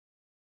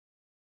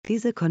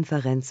Diese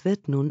Konferenz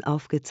wird nun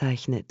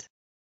aufgezeichnet.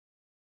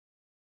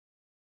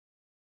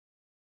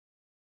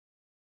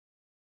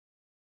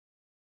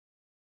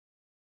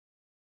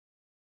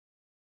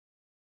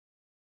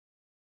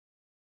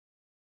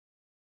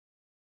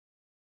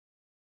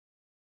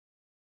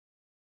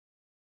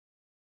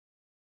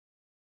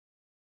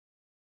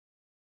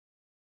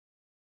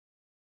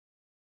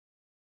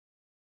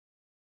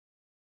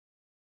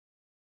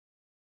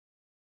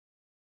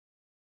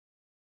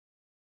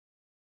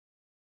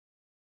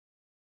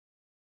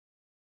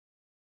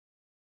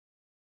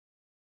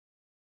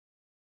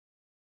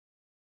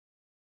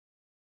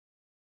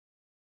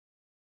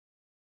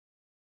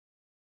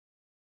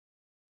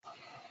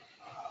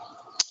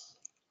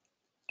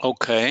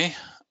 Okay,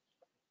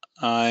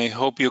 I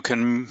hope you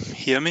can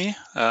hear me.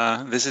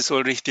 This is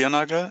Ulrich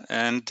Diernagel,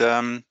 and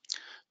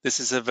this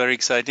is a very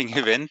exciting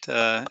event.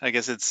 I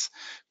guess it's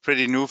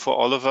pretty new for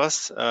all of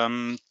us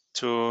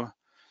to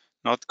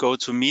not go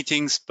to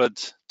meetings,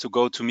 but to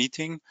go to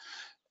meeting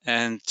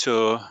and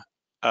to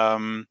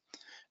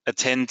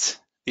attend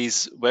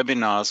these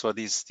webinars or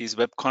these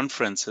web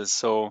conferences.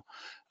 So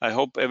I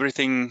hope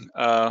everything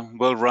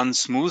will run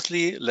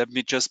smoothly. Let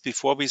me just,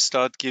 before we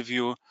start, give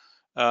you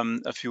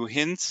a few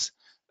hints.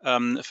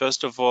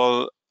 First of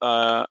all,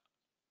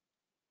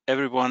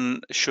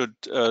 everyone should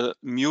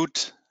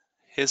mute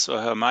his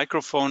or her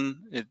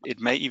microphone. It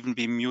may even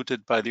be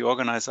muted by the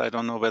organizer. I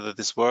don't know whether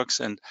this works.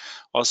 And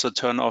also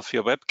turn off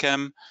your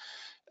webcam.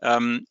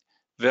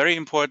 Very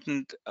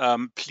important,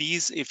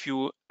 please, if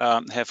you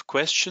have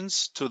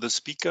questions to the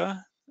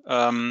speaker,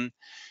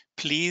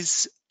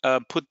 please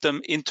put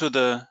them into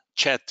the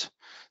chat.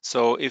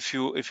 So if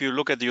you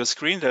look at your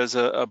screen, there's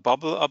a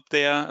bubble up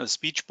there, a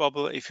speech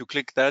bubble. If you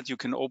click that, you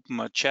can open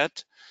a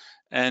chat.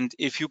 And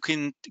if you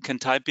can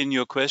type in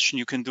your question,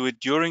 you can do it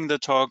during the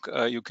talk,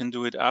 you can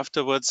do it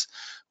afterwards.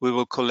 We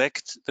will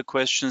collect the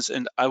questions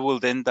and I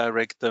will then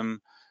direct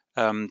them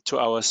to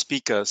our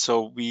speaker.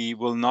 So we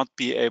will not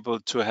be able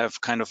to have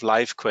kind of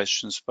live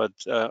questions, but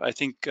I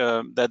think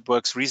that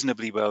works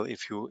reasonably well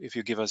if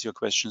you give us your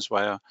questions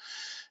via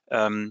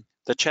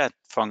the chat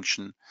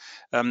function.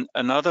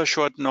 Another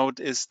short note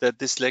is that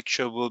this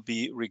lecture will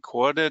be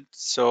recorded.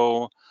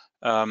 So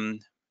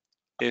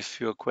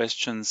if your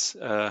questions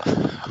are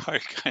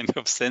kind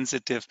of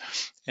sensitive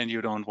and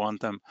you don't want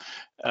them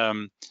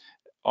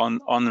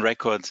on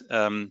record,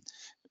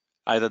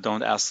 either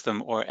don't ask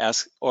them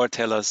or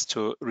tell us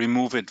to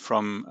remove it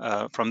from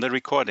the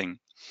recording.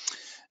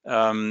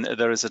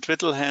 There is a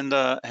Twitter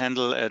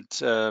handle at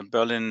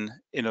Berlin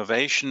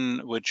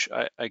Innovation, which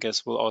I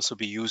guess will also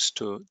be used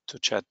to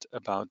chat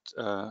about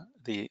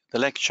the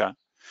lecture.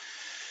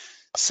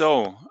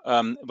 So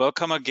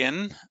welcome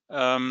again.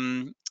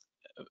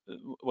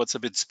 What's a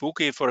bit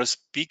spooky for a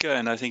speaker,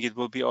 and I think it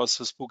will be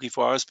also spooky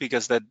for our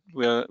speakers, that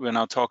we're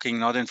now talking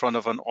not in front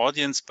of an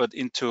audience, but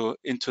into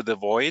the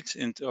void,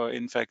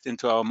 in fact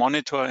into our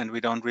monitor, and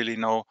we don't really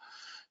know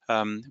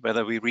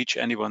whether we reach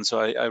anyone. So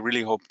I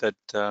really hope that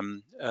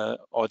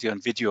audio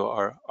and video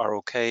are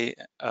okay,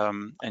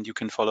 and you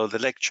can follow the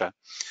lecture.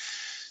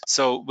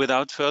 So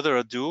without further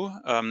ado,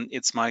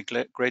 it's my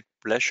great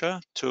pleasure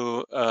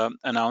to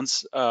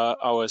announce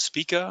our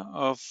speaker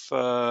of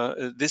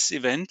this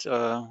event,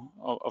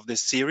 of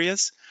this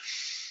series.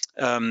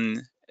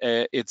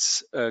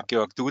 It's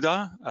Georg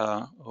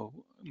Duda.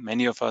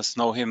 Many of us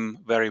know him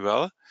very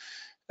well.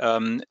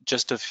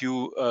 Just a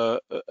few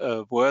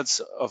words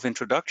of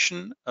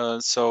introduction.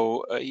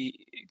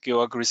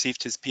 Georg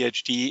received his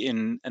PhD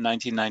in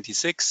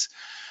 1996.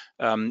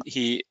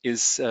 He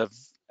is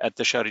at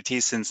the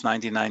Charité since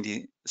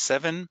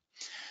 1997.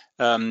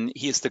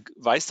 He is the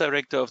Vice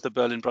Director of the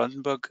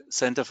Berlin-Brandenburg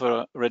Center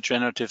for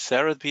Regenerative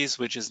Therapies,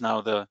 which is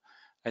now the,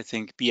 I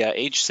think,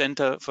 BRH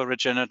Center for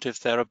Regenerative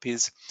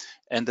Therapies,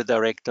 and the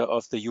Director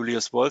of the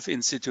Julius Wolf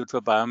Institute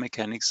for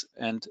Biomechanics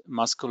and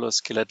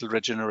Musculoskeletal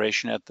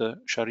Regeneration at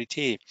the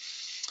Charité.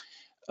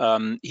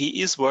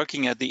 He is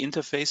working at the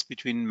interface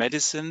between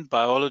medicine,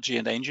 biology,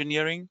 and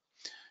engineering.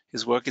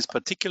 His work is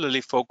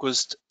particularly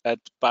focused at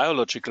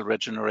biological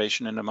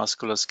regeneration in the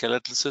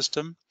musculoskeletal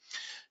system.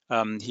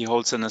 He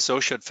holds an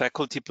associate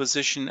faculty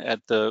position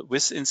at the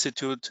Wyss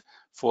Institute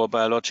for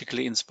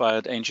Biologically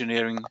Inspired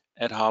Engineering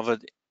at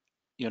Harvard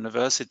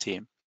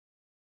University.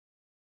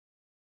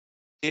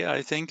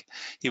 I think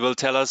he will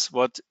tell us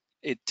what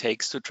it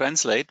takes to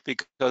translate,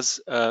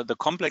 because the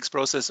complex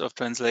process of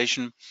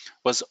translation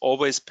was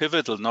always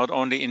pivotal, not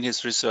only in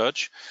his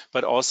research,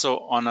 but also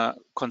on a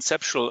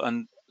conceptual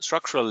and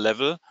structural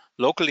level,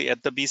 locally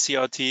at the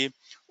BCRT,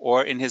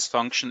 or in his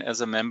function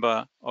as a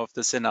member of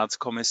the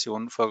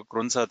Senatskommission für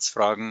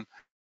Grundsatzfragen.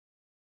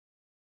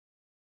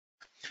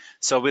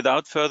 So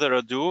without further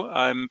ado,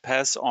 I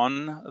pass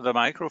on the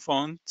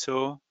microphone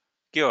to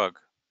Georg,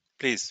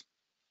 please.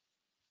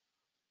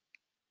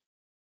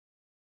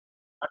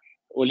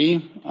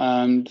 Uli,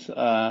 and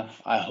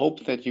I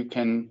hope that you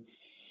can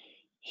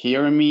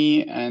hear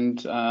me,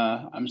 and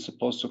I'm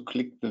supposed to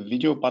click the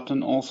video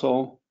button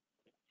also.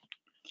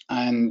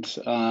 And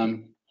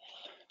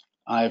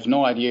I have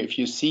no idea if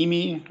you see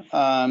me,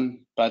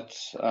 but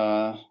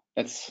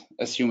let's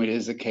assume it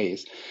is the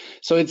case.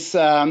 So it's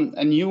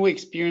a new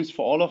experience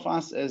for all of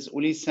us, as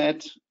Uli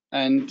said,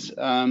 and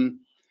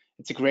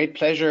it's a great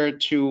pleasure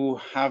to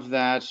have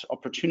that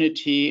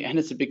opportunity, and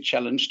it's a big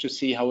challenge to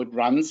see how it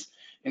runs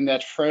in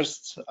that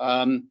first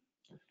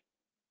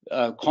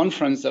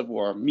conference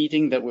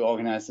meeting that we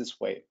organized this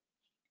way.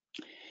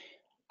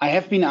 I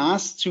have been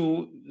asked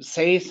to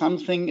say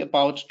something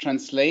about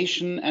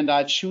translation, and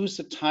I choose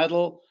the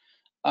title,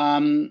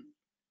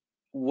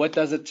 what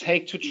does it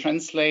take to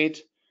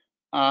translate,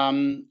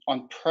 on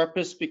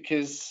purpose,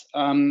 because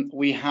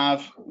we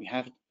have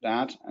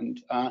that,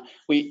 and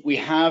we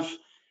have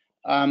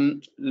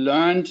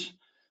learned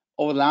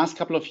over the last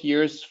couple of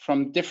years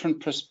from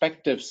different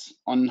perspectives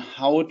on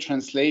how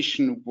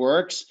translation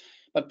works,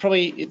 but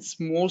probably it's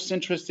most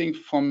interesting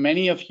for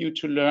many of you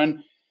to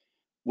learn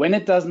when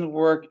it doesn't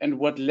work and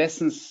what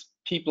lessons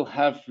people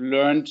have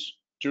learned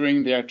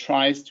during their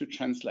tries to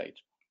translate.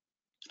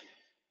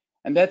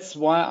 And that's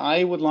why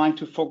I would like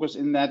to focus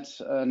in that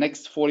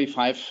next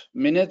 45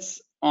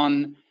 minutes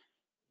on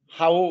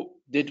how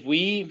did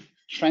we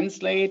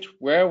translate,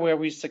 where were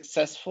we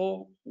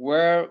successful,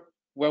 where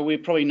were we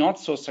probably not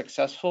so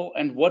successful,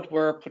 and what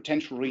were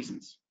potential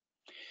reasons.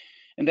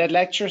 In that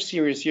lecture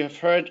series, you have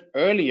heard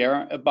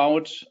earlier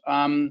about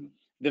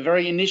the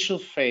very initial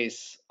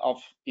phase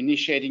of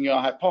initiating your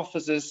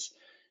hypothesis,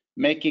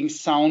 making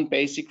sound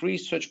basic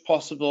research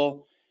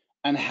possible,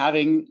 and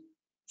having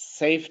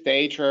safe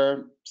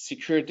data,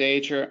 secure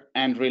data,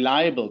 and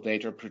reliable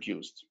data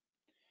produced.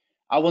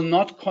 I will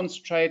not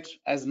concentrate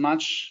as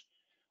much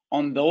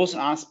on those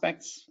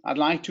aspects. I'd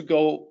like to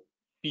go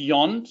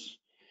beyond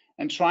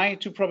and try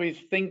to probably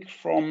think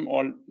from,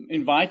 or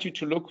invite you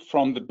to look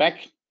from the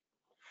back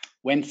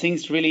when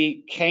things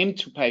really came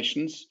to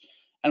patients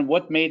and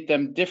what made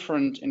them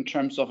different in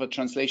terms of a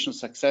translational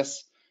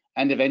success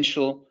and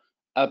eventual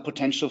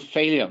potential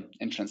failure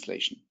in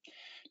translation.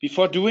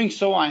 Before doing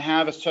so, I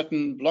have a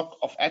certain block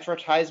of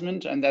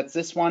advertisement, and that's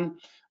this one.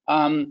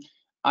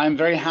 I'm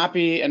very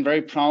happy and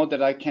very proud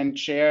that I can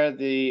chair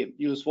the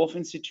US Wolf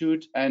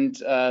Institute, and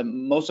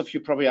most of you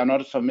probably are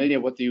not familiar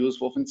what the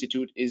US Wolf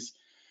Institute is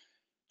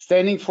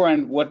standing for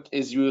and what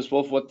is US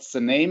Wolf, what's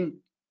the name.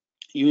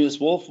 US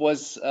Wolf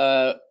was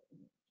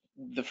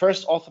the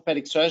first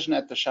orthopedic surgeon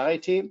at the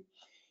Charité.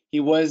 He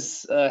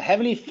was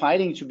heavily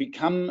fighting to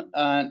become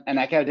an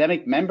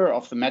academic member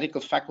of the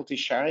medical faculty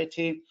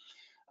Charité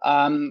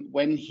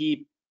when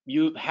he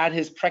had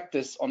his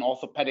practice on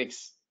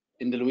orthopedics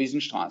in the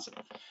Luisenstraße.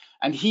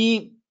 And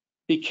he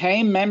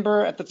became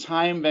member at the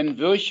time when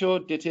Virchow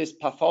did his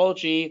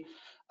pathology.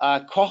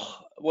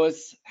 Koch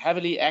was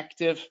heavily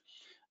active,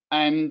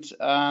 and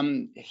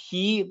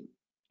he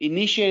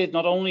initiated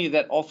not only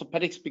that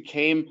orthopedics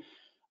became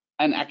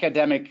an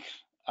academic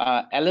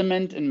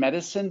element in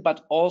medicine,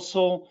 but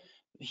also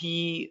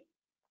he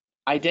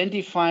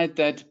identified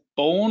that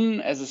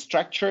bone as a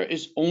structure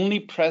is only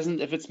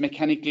present if it's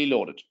mechanically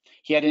loaded.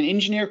 He had an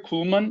engineer,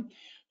 Kuhlmann,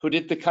 who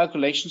did the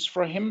calculations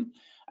for him,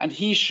 and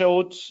he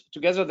showed,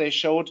 together they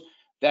showed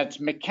that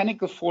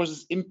mechanical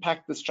forces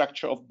impact the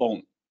structure of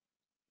bone.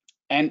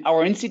 And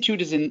our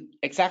institute is in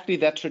exactly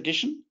that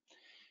tradition.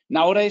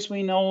 Nowadays,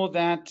 we know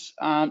that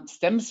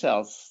stem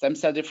cell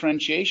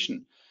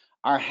differentiation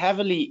are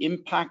heavily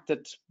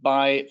impacted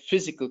by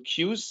physical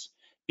cues,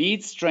 be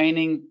it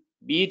straining,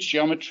 be it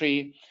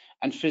geometry,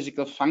 and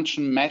physical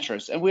function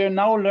matters. And we are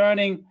now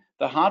learning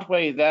the hard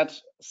way that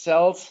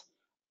cells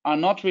are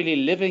not really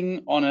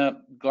living on a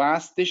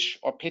glass dish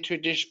or petri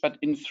dish, but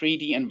in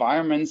 3D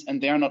environments, and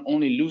they are not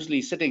only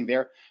loosely sitting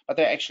there, but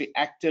they're actually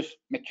active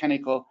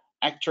mechanical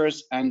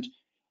actors, and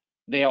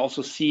they are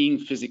also seeing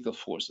physical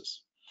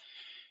forces.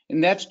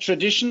 In that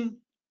tradition,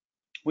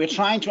 we're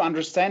trying to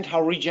understand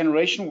how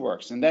regeneration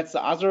works, and that's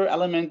the other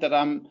element that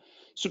I'm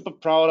super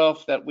proud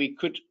of, that we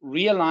could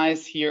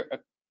realize here,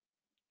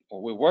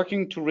 or we're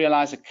working to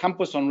realize a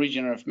campus on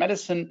regenerative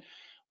medicine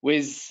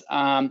with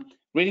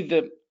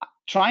really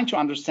trying to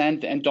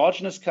understand the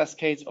endogenous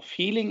cascades of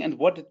healing and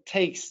what it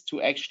takes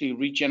to actually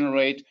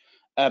regenerate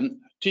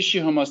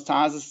tissue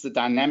homeostasis, the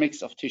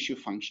dynamics of tissue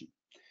function.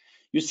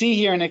 You see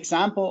here an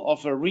example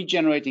of a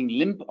regenerating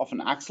limb of an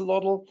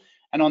axolotl,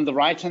 and on the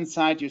right-hand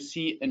side, you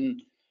see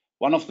in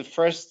one of the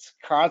first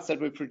cards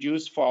that we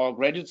produced for our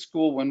graduate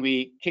school when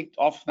we kicked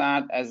off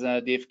that as a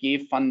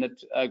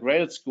DFG-funded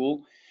graduate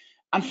school.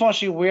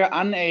 Unfortunately, we're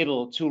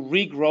unable to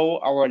regrow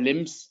our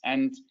limbs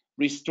and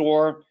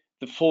restore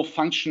the full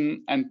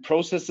function and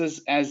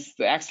processes as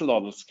the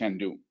axolotls can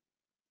do.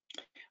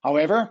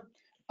 However,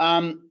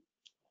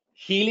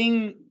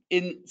 healing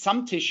in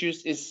some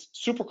tissues is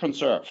super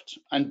conserved,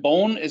 and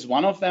bone is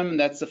one of them.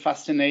 That's the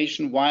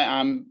fascination why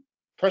I'm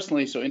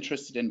personally so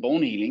interested in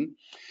bone healing.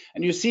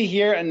 And you see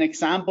here an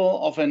example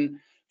of an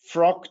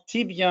frog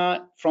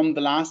tibia from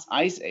the last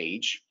ice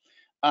age.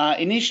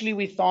 Initially,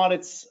 we thought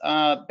it's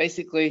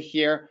basically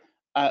here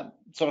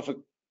sort of a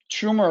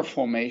tumor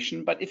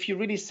formation, but if you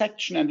really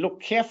section and look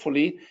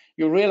carefully,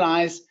 you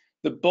realize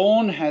the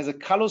bone has a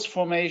callus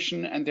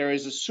formation, and there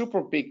is a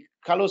super big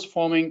callus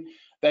forming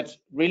that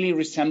really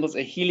resembles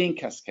a healing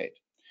cascade.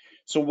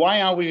 So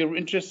why are we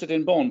interested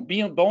in bone?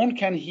 Bone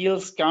can heal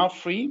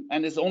scar-free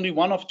and is only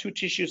one of 2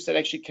 tissues that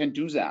actually can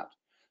do that.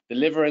 The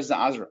liver is the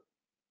other.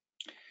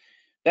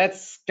 That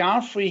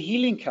scar-free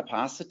healing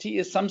capacity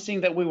is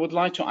something that we would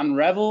like to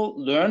unravel,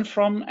 learn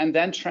from, and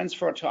then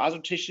transfer to other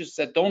tissues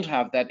that don't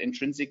have that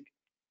intrinsic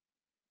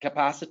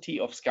capacity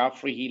of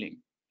scar-free healing.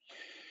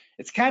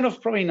 It's kind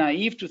of probably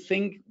naive to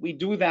think we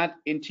do that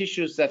in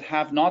tissues that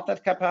have not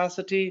that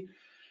capacity.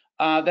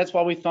 That's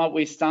why we thought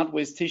we start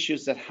with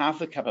tissues that have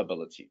the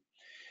capability.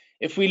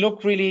 If we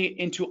look really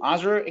into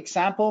other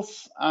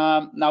examples,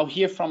 now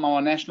here from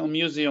our National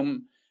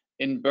Museum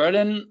in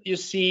Berlin, you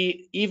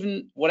see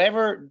even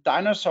whatever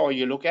dinosaur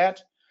you look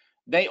at,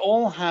 they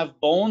all have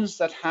bones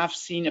that have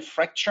seen a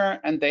fracture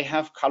and they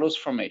have callus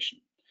formation.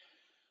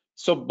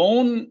 So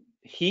bone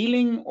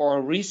healing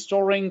or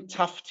restoring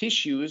tough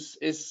tissues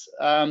is,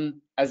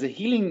 as a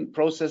healing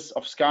process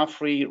of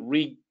scar-free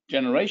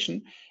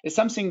regeneration, is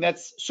something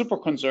that's super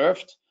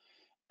conserved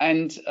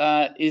and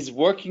is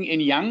working in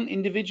young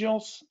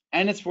individuals,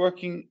 and it's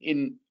working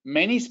in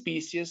many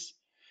species,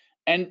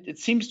 and it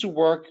seems to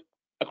work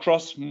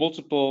across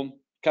multiple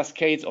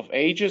cascades of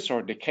ages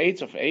or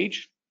decades of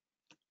age.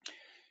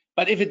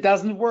 But if it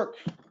doesn't work,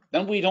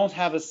 then we don't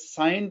have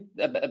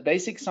a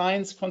basic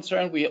science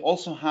concern, we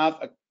also have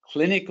a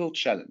clinical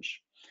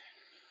challenge.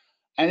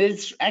 And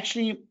it's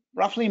actually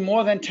roughly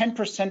more than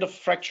 10% of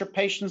fracture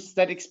patients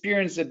that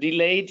experience a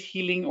delayed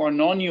healing or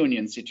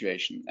non-union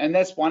situation. And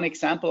that's one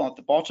example at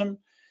the bottom,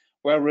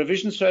 where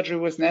revision surgery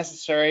was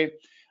necessary.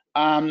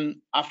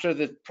 After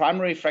the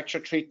primary fracture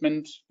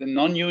treatment, the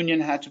non-union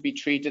had to be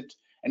treated.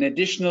 An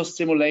additional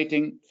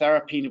stimulating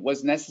therapy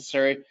was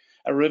necessary.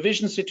 A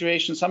revision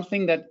situation,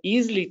 something that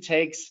easily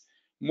takes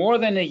more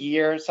than a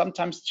year,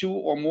 sometimes 2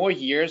 or more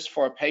years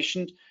for a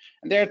patient.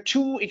 And there are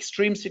 2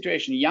 extreme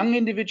situations: young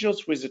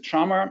individuals with a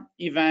trauma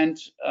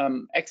event,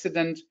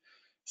 accident,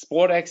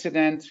 sport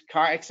accident,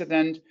 car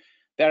accident,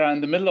 that are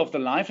in the middle of their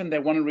life and they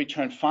want to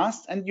return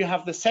fast. And you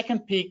have the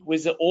second peak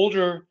with the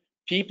older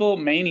people,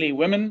 mainly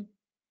women,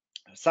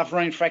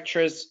 suffering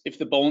fractures if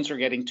the bones are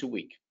getting too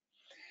weak.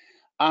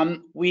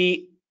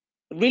 We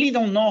really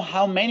don't know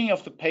how many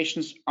of the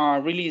patients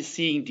are really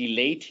seeing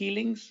delayed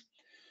healings,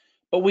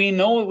 but we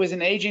know with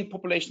an aging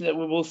population that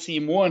we will see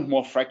more and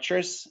more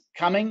fractures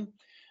coming.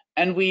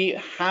 And we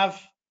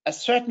have a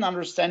certain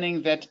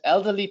understanding that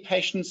elderly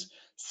patients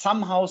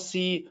somehow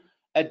see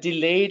a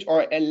delayed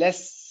or a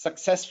less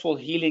successful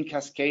healing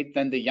cascade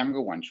than the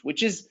younger ones,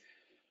 which is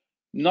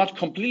not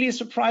completely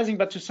surprising,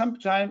 but to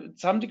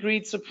some degree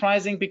it's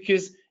surprising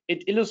because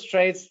it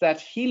illustrates that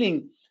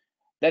healing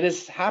that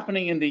is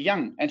happening in the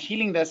young and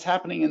healing that's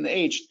happening in the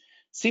aged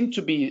seem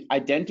to be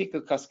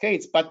identical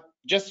cascades. But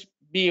just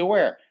be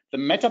aware, the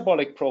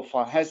metabolic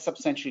profile has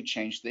substantially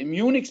changed. The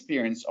immune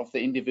experience of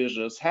the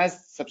individuals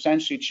has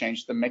substantially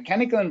changed. The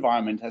mechanical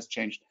environment has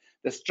changed.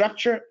 The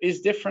structure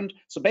is different.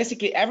 So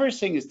basically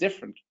everything is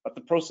different, but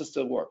the process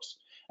still works.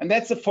 And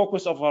that's the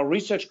focus of our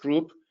research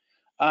group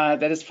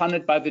that is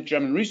funded by the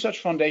German Research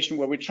Foundation,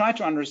 where we try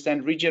to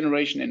understand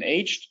regeneration in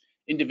aged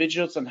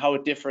individuals and how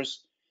it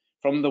differs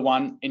from the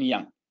one in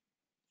young.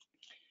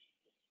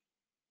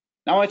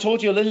 Now, I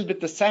told you a little bit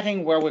the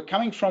setting where we're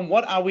coming from.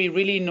 What are we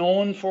really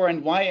known for,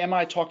 and why am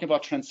I talking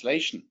about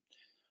translation?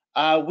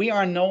 We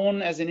are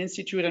known as an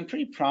institute, and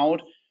pretty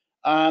proud,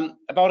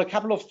 about a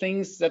couple of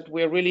things that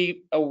we're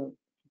really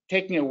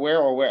taking aware,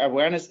 or where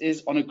awareness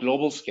is on a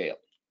global scale.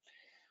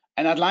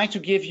 And I'd like to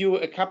give you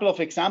a couple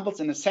of examples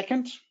in a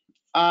second,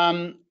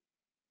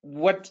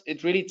 what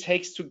it really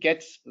takes to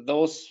get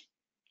those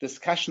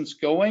discussions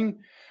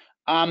going.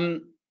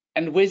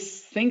 And with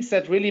things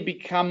that really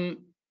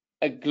become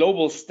a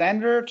global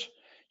standard,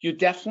 you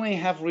definitely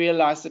have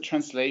realized the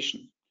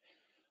translation.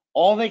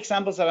 All the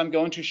examples that I'm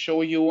going to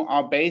show you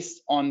are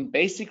based on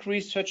basic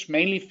research,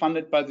 mainly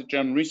funded by the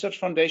German Research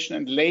Foundation,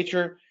 and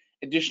later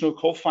additional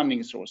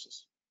co-funding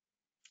sources.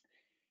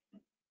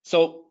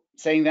 So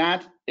saying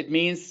that, it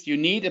means you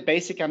need a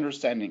basic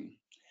understanding.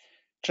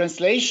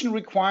 Translation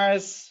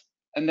requires,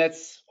 and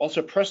that's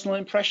also a personal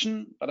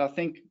impression, but I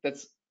think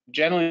that's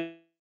generally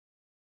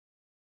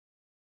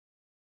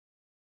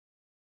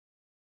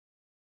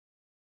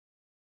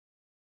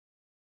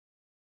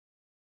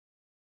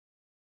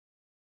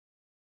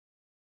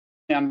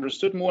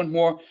understood more and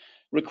more,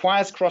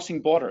 requires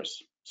crossing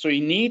borders. So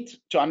you need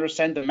to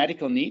understand the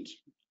medical need,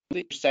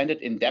 understand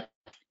it in depth.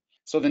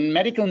 So the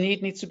medical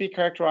need needs to be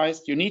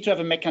characterized. You need to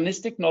have a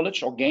mechanistic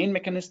knowledge or gain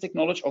mechanistic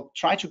knowledge or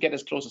try to get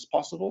as close as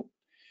possible.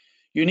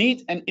 You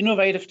need an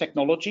innovative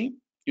technology.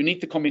 You need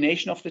the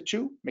combination of the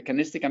two,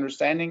 mechanistic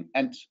understanding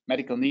and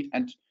medical need,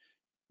 and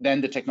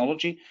then the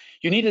technology.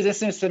 You need a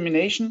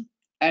dissemination,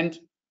 and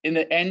in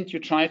the end, you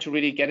try to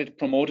really get it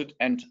promoted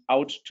and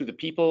out to the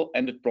people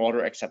and a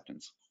broader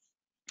acceptance.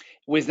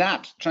 With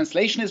that,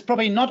 translation is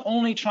probably not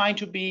only trying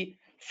to be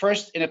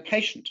first in a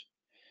patient.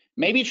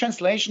 Maybe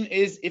translation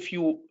is if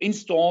you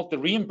install the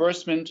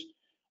reimbursement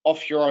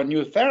of your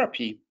new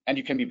therapy, and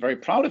you can be very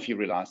proud if you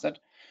realize that.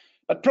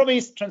 But probably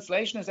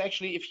translation is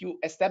actually if you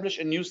establish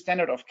a new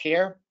standard of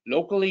care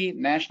locally,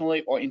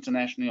 nationally, or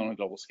internationally on a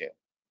global scale.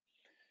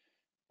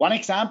 One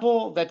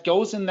example that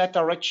goes in that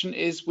direction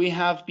is we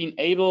have been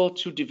able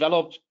to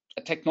develop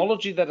a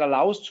technology that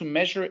allows to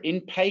measure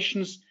in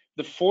patients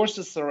the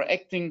forces that are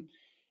acting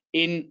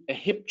in a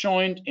hip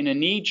joint, in a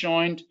knee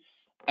joint,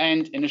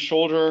 and in a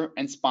shoulder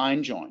and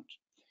spine joint.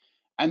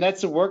 And that's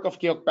the work of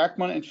Georg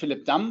Bergmann and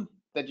Philipp Damm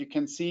that you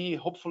can see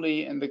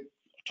hopefully in the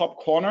top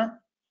corner.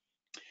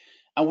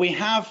 And we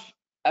have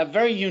a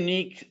very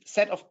unique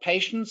set of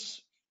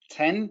patients,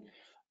 10,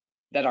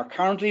 that are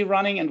currently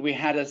running, and we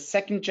had a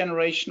second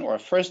generation or a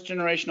first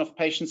generation of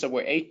patients. There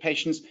were 8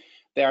 patients.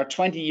 They are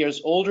 20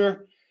 years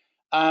older,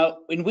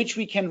 in which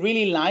we can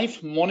really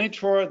live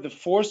monitor the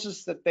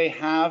forces that they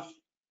have.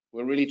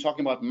 We're really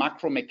talking about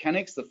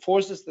macromechanics, the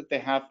forces that they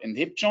have in the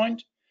hip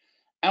joint.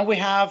 And we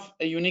have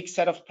a unique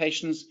set of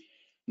patients,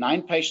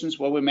 9 patients,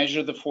 where we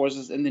measure the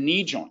forces in the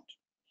knee joint.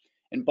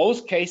 In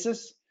both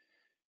cases,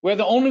 we're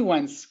the only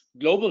ones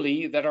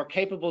globally that are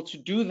capable to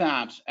do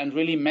that and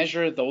really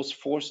measure those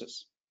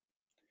forces.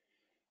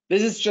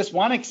 This is just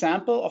one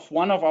example of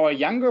one of our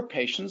younger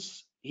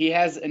patients. He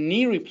has a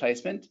knee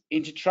replacement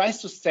and he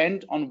tries to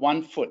stand on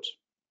one foot.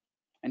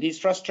 And he's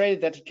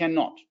frustrated that he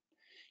cannot.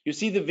 You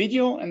see the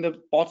video in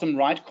the bottom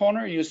right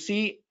corner. You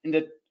see in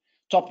the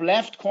top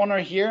left corner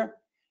here,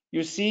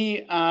 you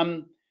see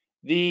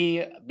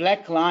the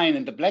black line.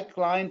 And the black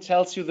line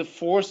tells you the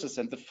forces.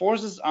 And the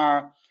forces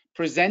are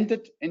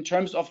presented in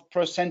terms of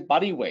percent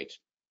body weight.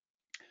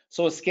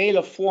 So a scale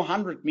of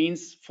 400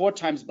 means 4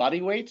 times body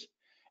weight.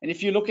 And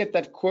if you look at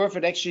that curve,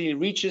 it actually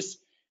reaches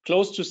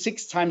close to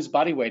 6 times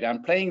body weight.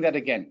 I'm playing that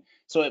again.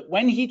 So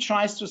when he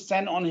tries to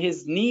stand on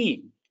his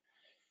knee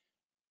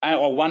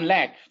or one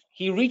leg,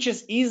 he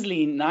reaches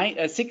easily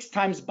 6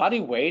 times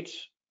body weight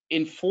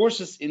in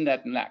forces in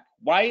that leg.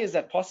 Why is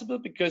that possible?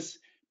 Because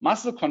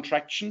muscle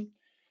contraction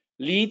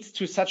leads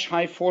to such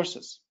high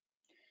forces.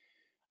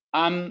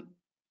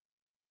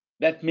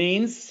 That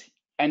means,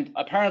 and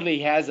apparently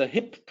he has a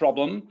hip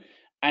problem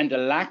and a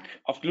lack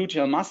of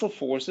gluteal muscle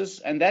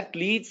forces, and that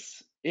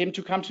leads him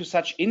to come to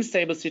such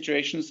unstable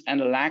situations and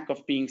a lack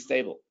of being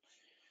stable.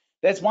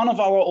 That's one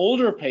of our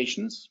older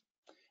patients,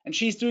 and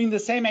she's doing the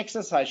same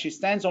exercise. She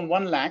stands on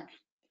one leg,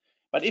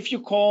 but if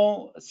you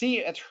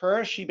see at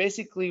her, she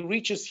basically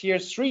reaches here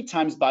 3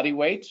 times body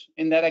weight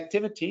in that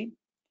activity.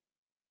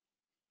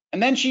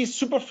 And then she's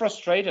super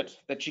frustrated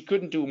that she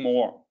couldn't do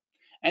more.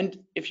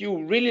 And if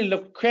you really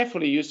look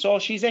carefully, you saw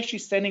she's actually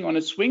standing on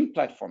a swing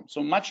platform,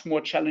 so much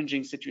more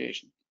challenging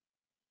situation.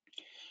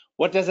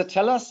 What does it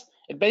tell us?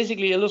 It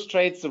basically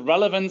illustrates the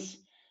relevance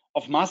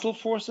of muscle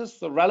forces,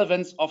 the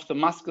relevance of the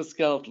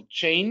musculoskeletal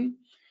chain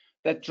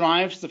that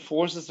drives the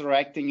forces that are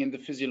acting in the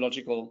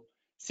physiological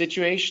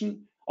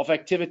situation of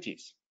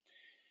activities.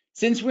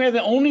 Since we're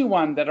the only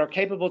one that are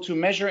capable to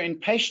measure in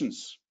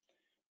patients,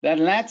 that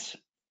led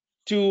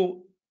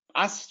to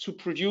us to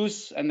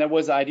produce, and that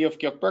was the idea of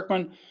Georg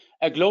Bergmann,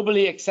 a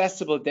globally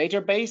accessible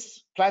database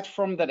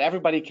platform that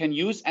everybody can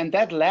use, and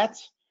that led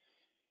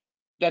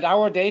that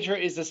our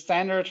data is a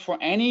standard for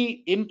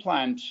any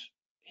implant,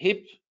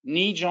 hip,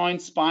 knee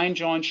joint, spine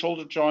joint,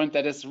 shoulder joint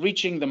that is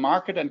reaching the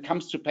market and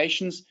comes to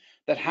patients,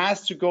 that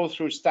has to go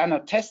through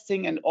standard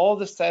testing, and all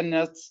the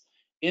standards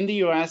in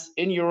the US,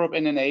 in Europe,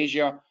 and in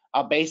Asia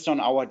are based on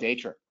our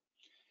data.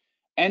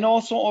 And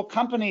also all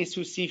companies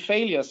who see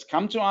failures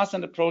come to us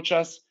and approach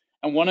us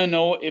and want to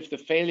know if the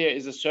failure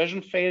is a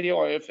surgeon failure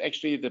or if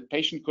actually the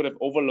patient could have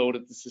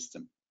overloaded the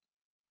system.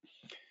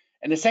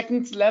 And the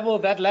second level,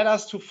 that led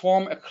us to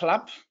form a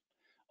club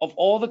of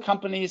all the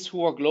companies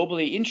who are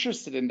globally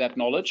interested in that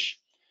knowledge.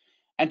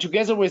 And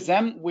together with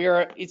them, we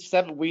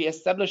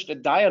established a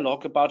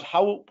dialogue about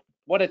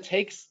what it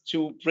takes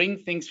to bring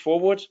things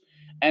forward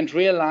and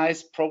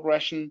realize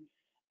progression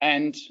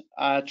and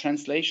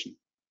translation.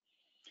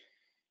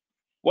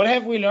 What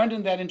have we learned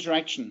in that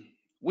interaction?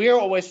 We are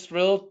always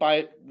thrilled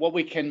by what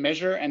we can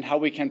measure and how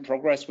we can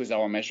progress with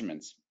our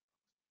measurements.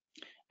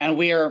 And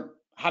we are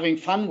having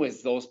fun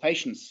with those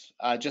patients,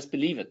 just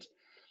believe it.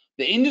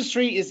 The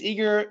industry is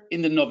eager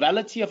in the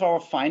novelty of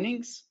our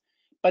findings,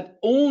 but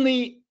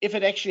only if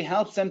it actually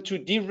helps them to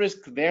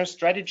de-risk their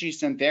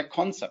strategies and their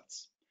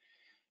concepts.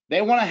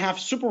 They want to have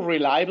super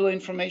reliable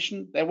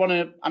information. They want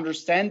to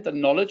understand the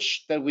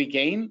knowledge that we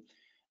gain,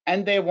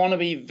 and they want to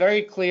be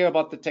very clear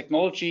about the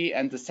technology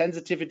and the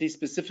sensitivity,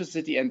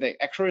 specificity, and the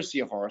accuracy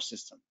of our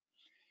system.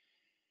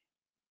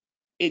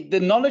 The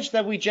knowledge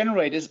that we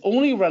generate is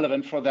only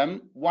relevant for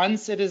them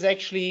once it is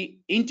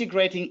actually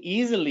integrating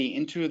easily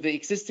into the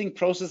existing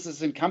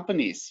processes in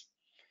companies.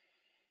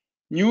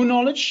 New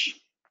knowledge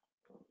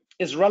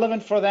is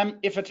relevant for them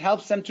if it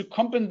helps them to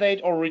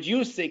compensate or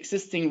reduce the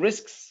existing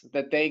risks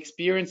that they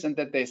experience and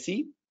that they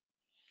see.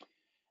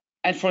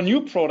 And for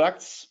new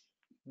products,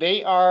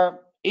 they are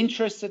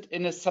interested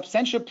in a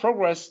substantial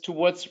progress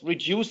towards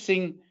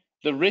reducing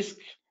the risk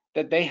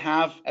that they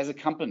have as a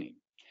company.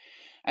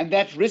 And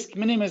that risk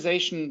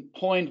minimization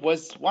point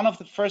was one of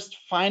the first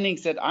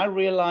findings that I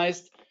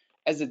realized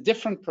as a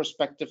different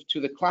perspective to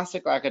the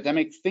classical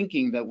academic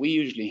thinking that we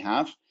usually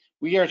have.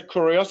 We are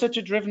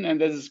curiosity driven,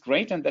 and that is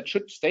great, and that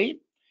should stay.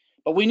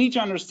 But we need to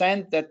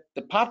understand that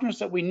the partners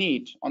that we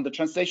need on the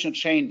translational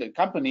chain, the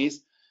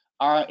companies,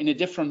 are in a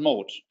different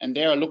mode, and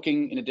they are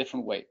looking in a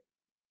different way.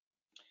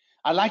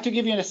 I'd like to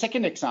give you a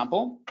second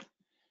example,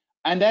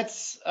 and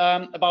that's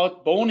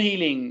about bone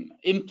healing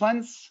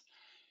implants.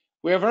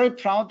 We are very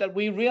proud that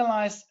we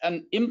realized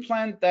an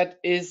implant that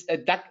is a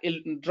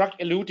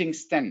drug-eluting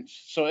stent.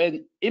 So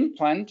an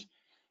implant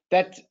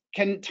that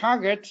can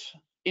target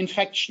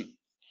infection.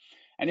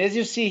 And as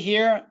you see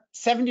here,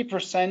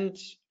 70%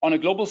 on a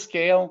global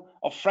scale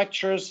of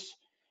fractures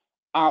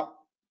of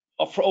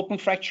open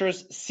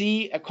fractures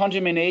see a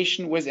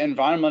contamination with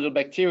environmental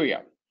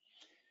bacteria.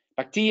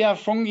 Bacteria,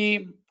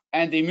 fungi,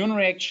 and the immune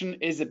reaction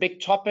is a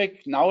big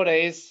topic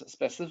nowadays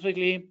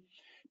specifically,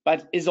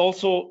 but is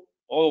also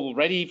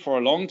already for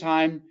a long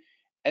time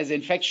as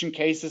infection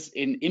cases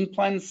in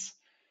implants,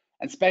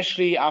 and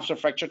especially after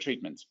fracture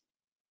treatment.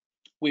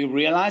 We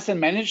realized and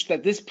managed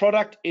that this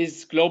product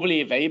is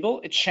globally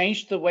available. It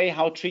changed the way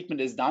how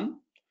treatment is done,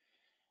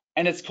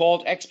 and it's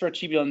called Expert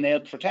Tibial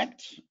Nail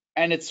Protect,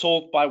 and it's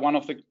sold by one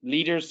of the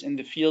leaders in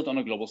the field on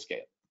a global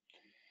scale.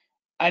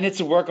 And it's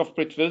a work of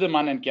Britt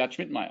Wildemann and Gerd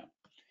Schmidtmeyer.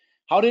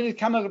 How did it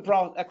come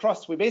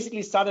across? We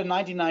basically started in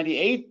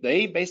 1998.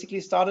 They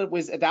basically started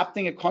with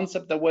adapting a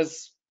concept that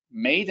was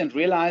made and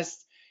realized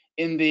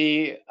in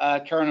the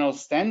coronal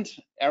stent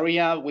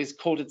area with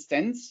coated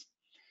stents.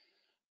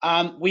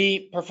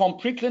 We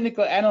performed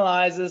preclinical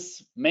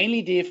analysis,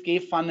 mainly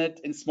DFG funded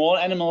in small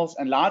animals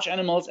and large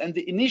animals. And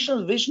the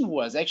initial vision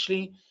was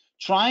actually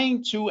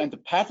trying to, and the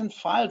patent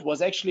filed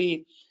was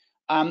actually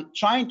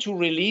trying to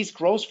release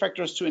growth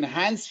factors to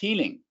enhance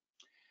healing.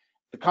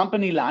 The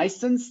company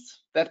licensed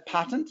that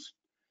patent.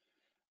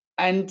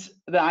 And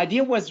the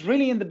idea was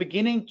really in the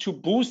beginning to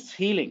boost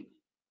healing.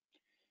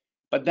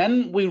 But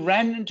then we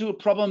ran into a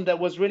problem that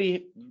was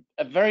really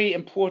a very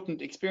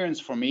important experience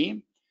for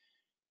me.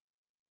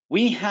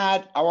 We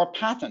had our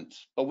patent,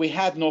 but we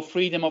had no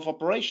freedom of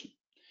operation.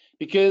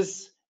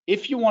 Because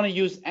if you want to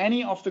use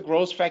any of the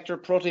growth factor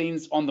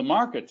proteins on the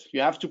market,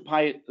 you have to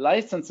pay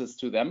licenses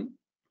to them.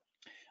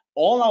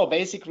 All our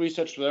basic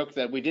research work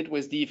that we did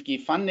with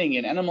DFG funding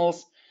in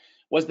animals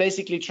was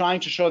basically trying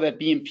to show that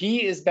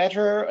BMP is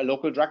better, a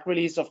local drug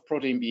release of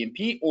protein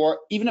BMP, or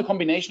even a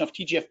combination of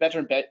TGF beta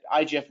and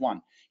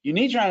IGF-1. You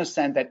need to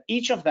understand that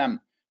each of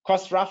them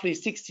costs roughly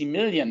 60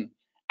 million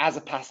as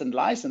a patent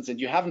license, and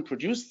you haven't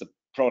produced the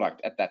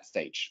product at that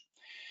stage.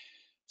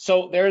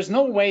 So there is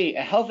no way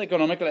a health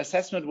economical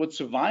assessment would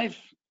survive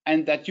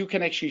and that you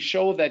can actually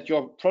show that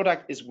your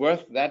product is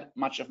worth that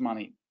much of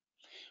money.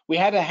 We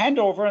had a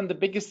handover, and the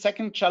biggest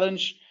second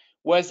challenge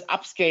was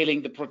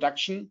upscaling the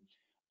production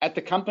at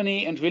the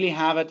company and really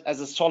have it as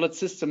a solid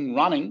system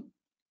running.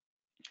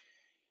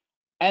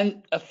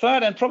 And a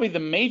third and probably the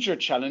major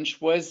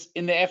challenge was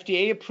in the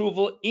FDA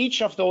approval.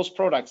 Each of those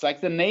products, like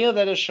the nail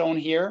that is shown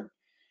here,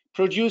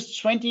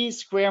 produced 20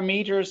 square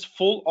meters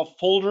full of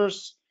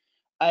folders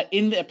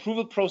in the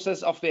approval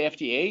process of the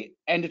FDA,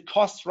 and it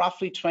costs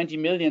roughly 20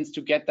 million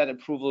to get that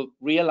approval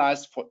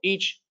realized for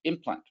each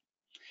implant.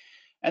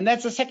 And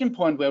that's the second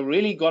point where we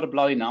really got a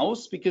bloody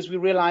nose, because we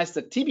realized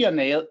that tibia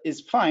nail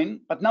is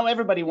fine, but now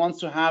everybody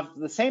wants to have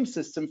the same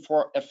system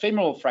for a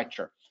femoral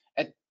fracture,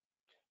 a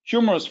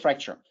humerus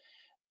fracture,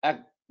 a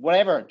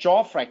whatever,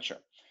 jaw fracture.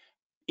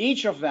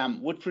 Each of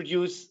them would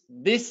produce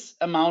this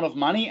amount of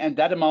money and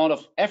that amount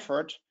of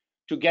effort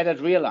to get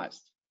it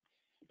realized.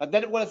 But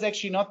that was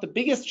actually not the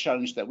biggest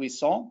challenge that we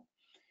saw.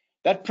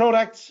 That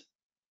product,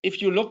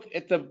 if you look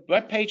at the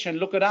webpage and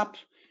look it up,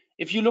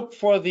 if you look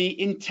for the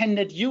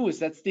intended use,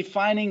 that's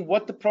defining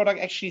what the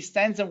product actually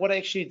stands and what it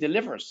actually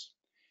delivers,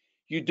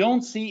 you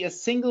don't see a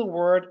single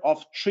word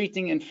of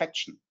treating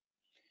infection.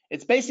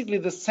 It's basically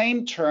the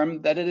same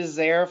term that it is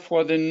there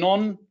for the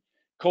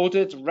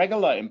non-coated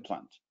regular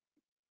implant.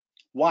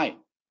 Why?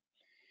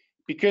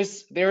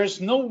 Because there is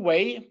no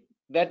way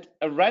that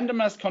a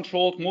randomized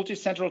controlled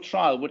multicentral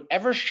trial would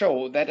ever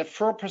show that a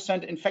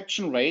 4%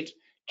 infection rate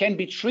can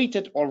be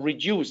treated or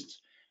reduced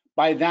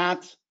by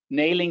that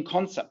nailing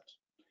concept.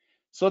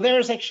 So there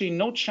is actually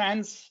no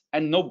chance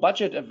and no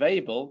budget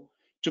available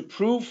to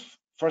prove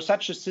for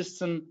such a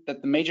system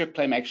that the major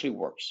claim actually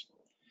works.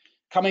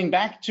 Coming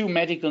back to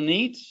medical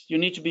need, you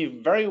need to be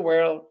very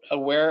well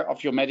aware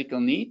of your medical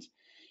need.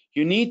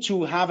 You need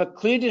to have a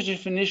clear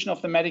definition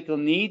of the medical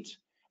need,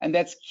 and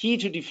that's key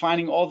to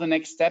defining all the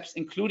next steps,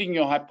 including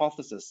your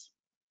hypothesis.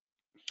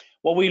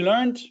 What we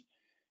learned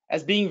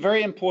as being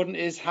very important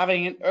is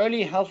having an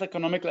early health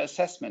economical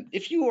assessment.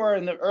 If you are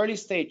in the early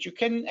stage, you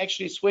can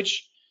actually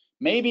switch.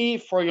 Maybe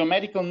for your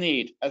medical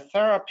need, a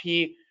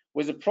therapy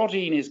with a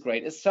protein is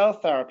great, a cell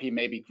therapy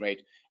may be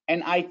great,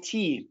 and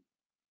IT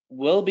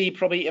will be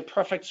probably a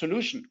perfect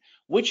solution.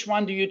 Which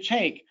one do you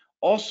take?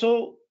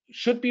 Also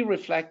should be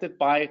reflected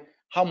by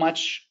how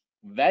much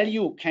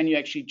value can you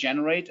actually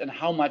generate and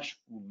how much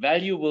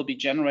value will be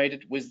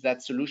generated with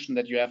that solution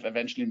that you have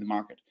eventually in the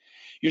market.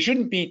 You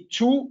shouldn't be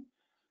too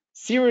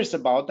serious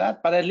about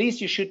that, but at least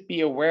you should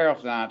be aware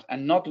of that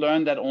and not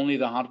learn that only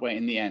the hard way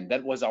in the end.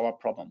 That was our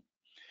problem.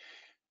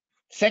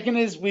 Second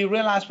is we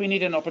realized we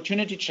need an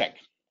opportunity check.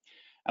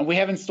 And we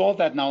have installed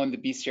that now in the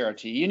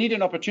BCRT. You need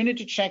an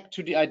opportunity check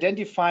to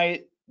identify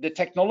the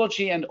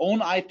technology and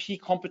own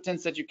IP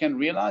competence that you can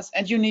realize.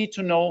 And you need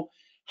to know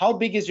how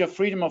big is your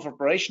freedom of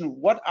operation?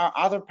 What are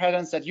other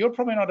patterns that you're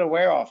probably not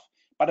aware of,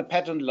 but a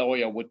patent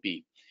lawyer would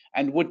be,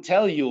 and would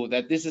tell you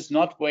that this is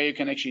not where you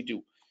can actually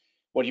do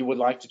what you would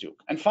like to do.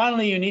 And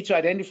finally, you need to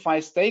identify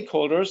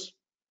stakeholders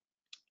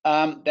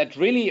that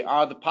really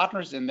are the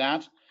partners in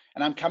that.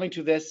 And I'm coming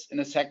to this in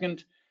a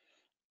second.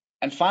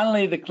 And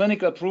finally, the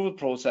clinical approval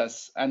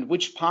process and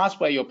which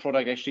pathway your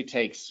product actually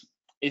takes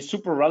is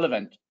super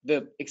relevant.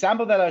 The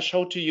example that I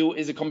showed to you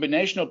is a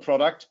combinational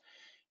product.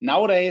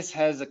 Nowadays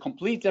has a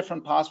complete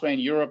different pathway in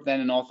Europe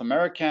than in North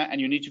America, and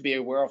you need to be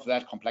aware of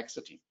that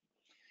complexity.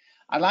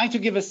 I'd like to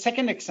give a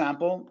second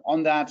example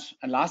on that,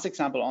 and last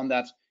example on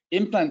that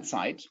implant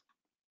side.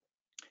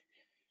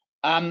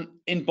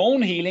 In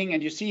bone healing,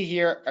 and you see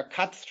here a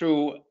cut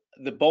through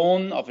the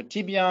bone of a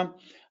tibia,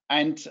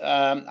 and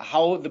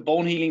how the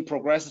bone healing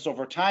progresses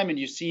over time, and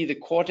you see the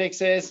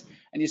cortexes,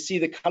 and you see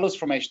the callus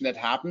formation that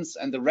happens,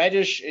 and the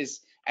reddish is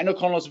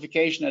endocorn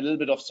ossification, a little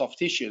bit of soft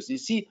tissues. You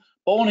see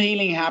bone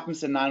healing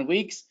happens in 9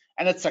 weeks,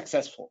 and it's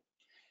successful.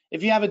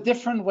 If you have a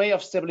different way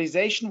of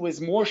stabilization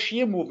with more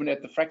shear movement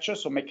at the fracture,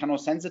 so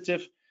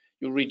mechanosensitive,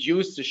 you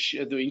reduce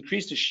the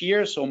increase the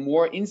shear, so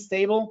more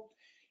unstable.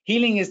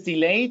 Healing is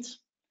delayed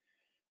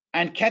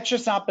and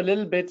catches up a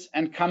little bit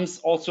and comes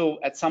also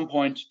at some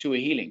point to a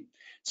healing.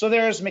 So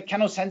there is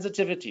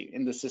mechanosensitivity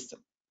in the system.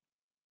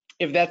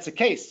 If that's the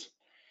case,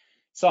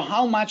 so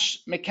how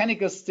much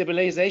mechanical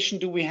stabilization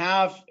do we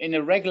have in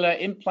a regular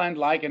implant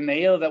like a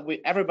nail that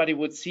everybody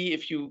would see?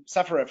 If you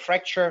suffer a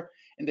fracture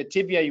in the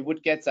tibia, you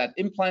would get that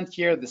implant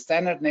here, the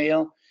standard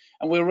nail,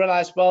 and we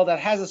realize, well, that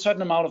has a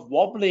certain amount of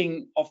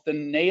wobbling of the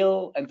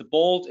nail and the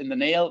bolt in the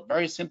nail,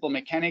 very simple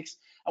mechanics,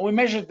 and we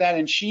measured that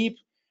in sheep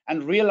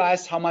and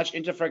realized how much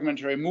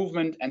interfragmentary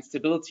movement and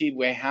stability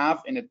we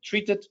have in a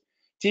treated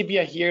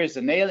tibia. Here is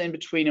a nail in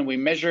between, and we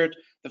measured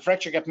the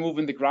fracture gap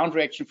movement, the ground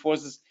reaction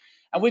forces,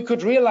 and we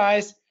could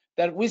realize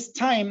that with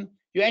time,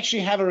 you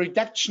actually have a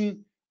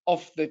reduction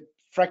of the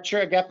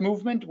fracture gap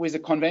movement with a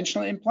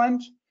conventional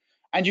implant,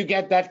 and you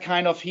get that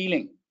kind of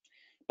healing.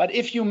 But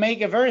if you make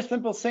a very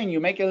simple thing,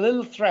 you make a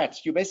little thread,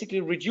 you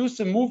basically reduce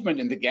the movement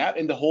in the gap,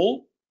 in the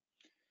hole,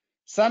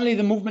 suddenly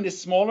the movement is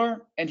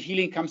smaller and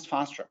healing comes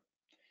faster.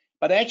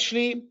 But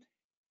actually,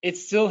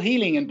 it's still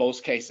healing in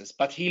both cases,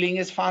 but healing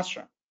is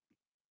faster.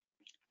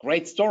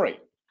 Great story.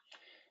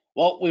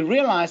 Well, we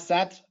realized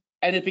that,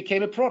 and it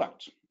became a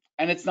product.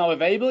 And it's now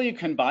available, you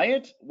can buy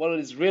it. What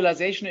its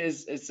realization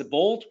is, it's a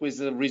bolt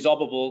with a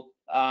resorbable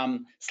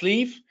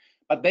sleeve,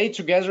 but they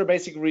together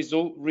basically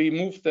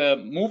remove the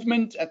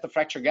movement at the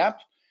fracture gap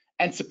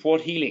and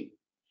support healing.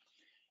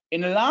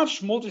 In a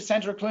large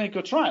multi-center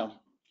clinical trial,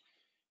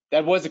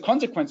 that was a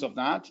consequence of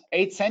that,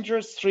 8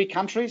 centers, 3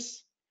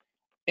 countries,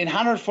 in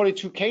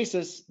 142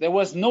 cases, there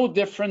was no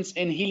difference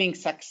in healing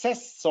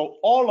success, so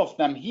all of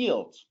them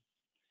healed.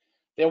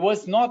 There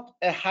was not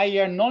a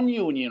higher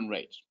non-union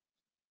rate.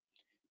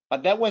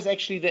 But that was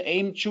actually the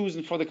aim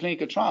chosen for the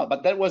clinical trial.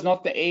 But that was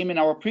not the aim in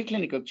our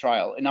preclinical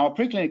trial. In our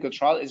preclinical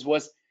trial, it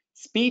was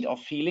speed of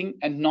healing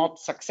and not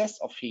success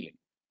of healing.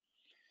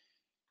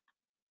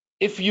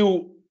 If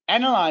you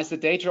analyze the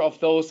data of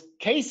those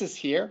cases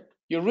here,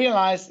 you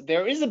realize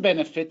there is a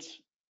benefit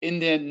in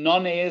the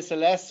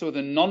non-ASLS, so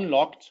the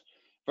non-locked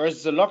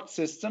versus a locked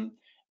system.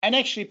 And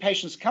actually,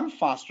 patients come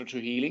faster to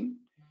healing.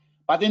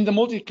 But in the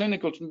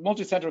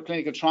multi-center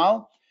clinical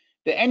trial,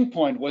 the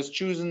endpoint was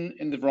chosen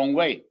in the wrong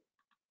way.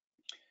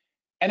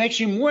 And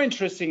actually more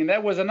interesting, and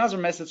that was another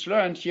message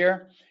learned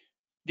here,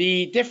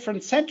 the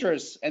different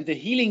centers and the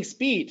healing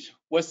speed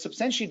was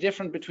substantially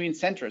different between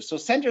centers. So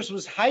centers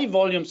with high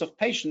volumes of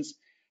patients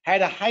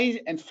had a high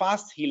and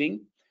fast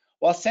healing,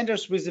 while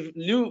centers with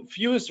the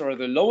fewest or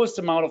the lowest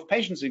amount of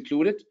patients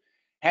included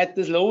had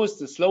the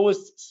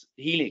slowest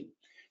healing.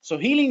 So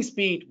healing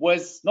speed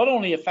was not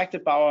only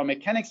affected by our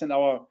mechanics and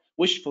our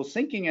wishful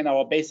thinking and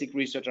our basic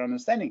research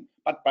understanding,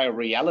 but by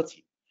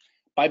reality,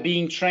 by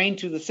being trained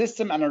to the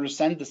system and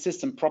understand the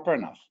system proper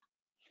enough.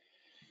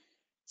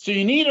 So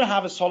you need to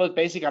have a solid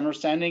basic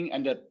understanding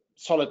and a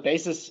solid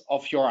basis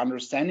of your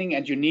understanding,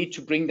 and you need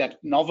to bring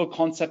that novel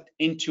concept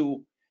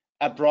into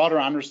a broader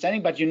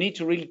understanding, but you need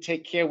to really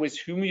take care with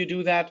whom you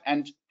do that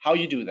and how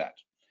you do that.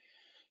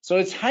 So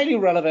it's highly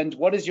relevant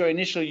what is your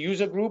initial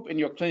user group in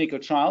your clinical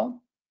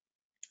trial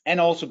and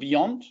also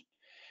beyond,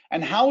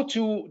 and how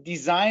to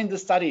design the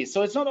study.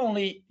 So it's not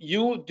only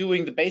you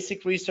doing the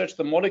basic research,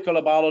 the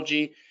molecular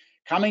biology,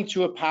 coming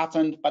to a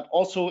patent, but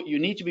also you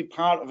need to be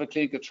part of a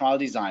clinical trial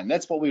design.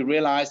 That's what we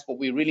realized, what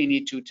we really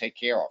need to take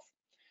care of.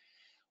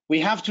 We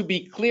have to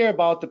be clear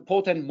about the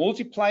potent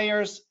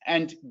multipliers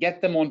and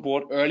get them on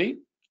board early.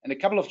 And a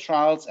couple of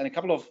trials and a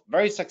couple of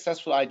very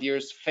successful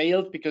ideas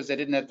failed because they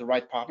didn't have the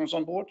right partners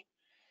on board.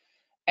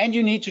 And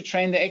you need to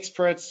train the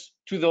experts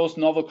to those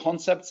novel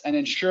concepts and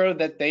ensure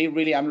that they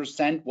really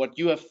understand what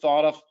you have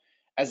thought of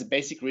as a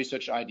basic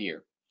research idea.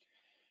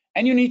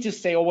 And you need to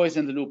stay always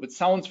in the loop. It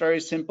sounds very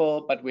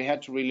simple, but we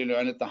had to really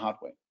learn it the hard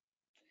way.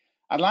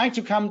 I'd like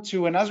to come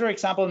to another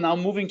example now,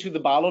 moving to the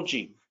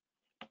biology.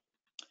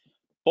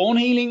 Bone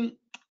healing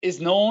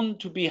is known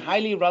to be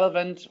highly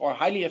relevant or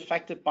highly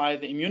affected by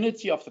the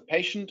immunity of the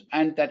patient,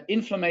 and that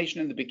inflammation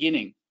in the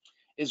beginning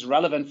is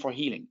relevant for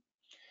healing.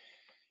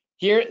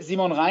 Here,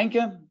 Simon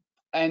Reinke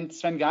and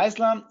Sven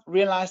Geisler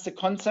realized the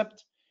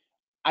concept,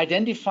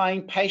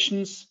 identifying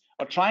patients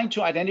or trying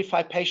to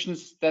identify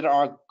patients that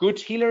are good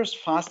healers,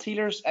 fast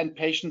healers, and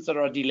patients that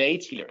are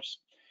delayed healers.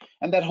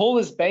 And that whole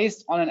is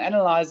based on an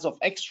analysis of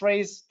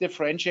X-rays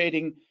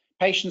differentiating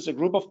patients, a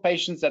group of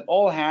patients that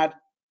all had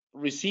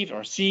received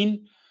or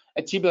seen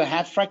a tibial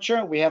head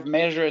fracture. We have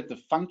measured the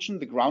function,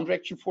 the ground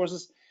reaction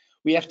forces.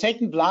 We have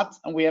taken blood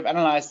and we have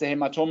analyzed the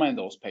hematoma in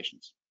those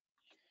patients.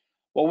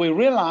 Well, we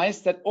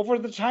realized that over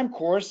the time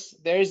course,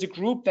 there is a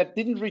group that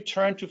didn't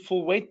return to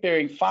full weight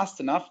bearing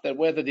fast enough, that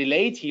were the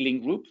delayed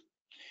healing group.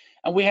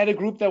 And we had a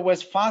group that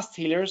was fast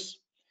healers,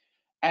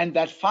 and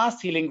that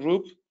fast healing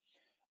group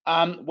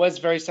was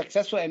very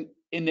successful. And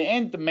in the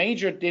end, the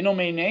major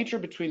denominator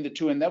between the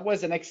two, and that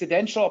was an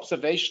accidental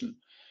observation,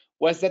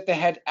 was that they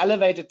had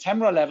elevated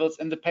TEMRA levels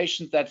in the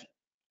patients that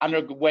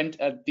underwent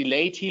a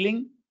delayed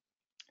healing.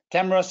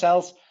 TEMRA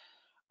cells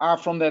are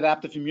from the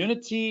adaptive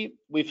immunity.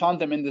 We found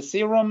them in the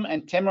serum,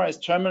 and TEMRA is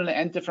terminal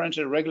and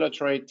differential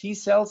regulatory T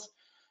cells.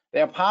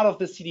 They are part of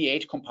the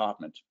CD8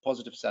 compartment,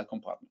 positive cell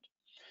compartment.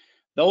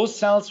 Those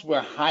cells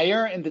were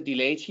higher in the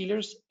delayed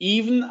healers,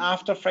 even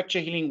after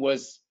fracture healing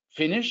was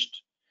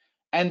finished,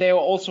 and they were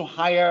also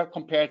higher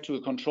compared to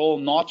a control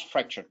not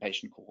fractured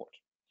patient cohort.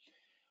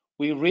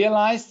 We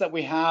realized that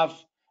we have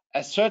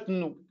a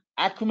certain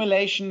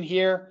accumulation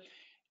here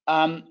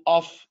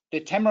of the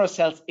TEMRA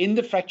cells in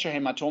the fracture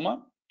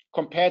hematoma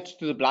compared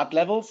to the blood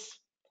levels.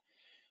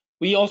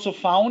 We also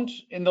found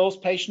in those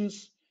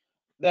patients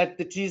that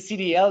the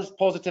CDL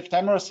positive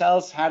TEMRA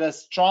cells had a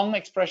strong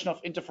expression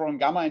of interferon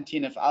gamma and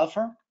TNF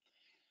alpha.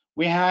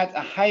 We had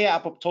a higher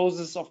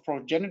apoptosis of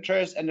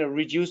progenitors and a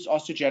reduced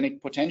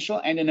osteogenic potential.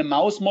 And in a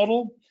mouse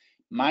model,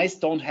 mice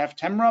don't have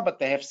TEMRA, but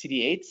they have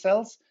CD8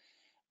 cells.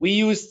 We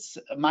used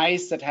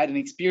mice that had an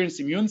experienced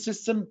immune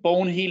system.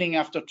 Bone healing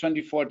after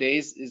 24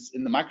 days is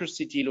in the macro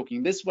CT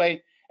looking this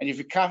way. And if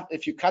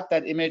you cut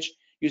that image,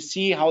 you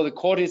see how the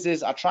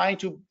cortices are trying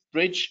to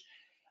bridge,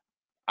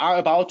 are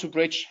about to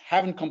bridge,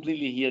 haven't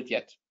completely healed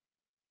yet.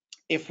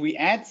 If we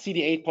add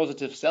CD8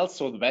 positive cells,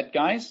 so the bad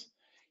guys,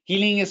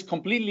 healing is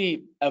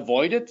completely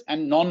avoided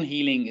and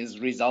non-healing is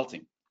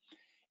resulting.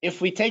 If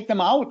we take them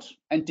out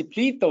and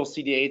deplete those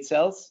CD8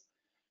 cells,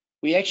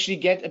 we actually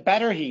get a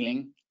better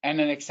healing and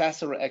an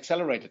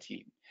accelerated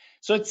healing.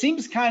 So it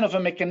seems kind of a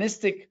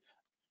mechanistic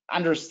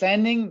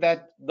understanding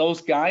that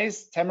those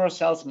guys, TEMRA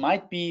cells,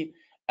 might be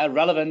a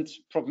relevant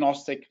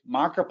prognostic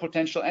marker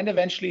potential and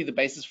eventually the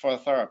basis for a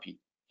therapy.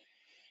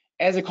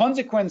 As a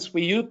consequence,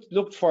 we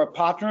looked for a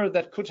partner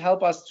that could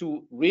help us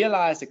to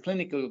realize the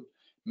clinical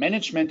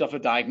management of a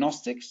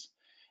diagnostics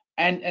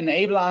and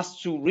enable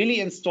us to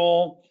really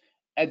install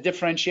a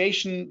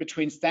differentiation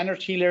between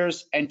standard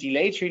healers and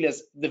delayed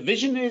healers. The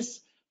vision is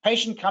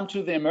patient come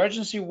to the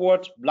emergency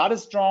ward, blood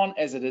is drawn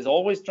as it is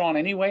always drawn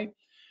anyway.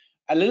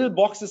 A little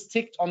box is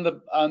ticked on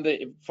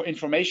the for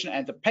information,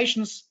 and the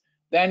patients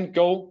then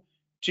go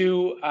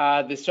to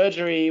the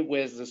surgery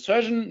with the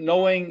surgeon,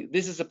 knowing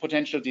this is a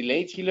potential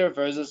delayed healer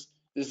versus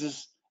this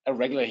is a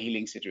regular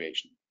healing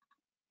situation.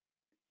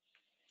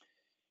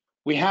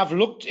 We have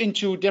looked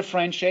into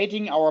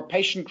differentiating our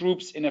patient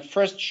groups in a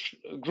first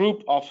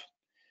group of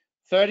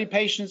 30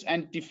 patients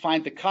and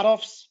defined the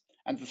cutoffs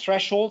and the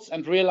thresholds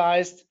and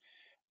realized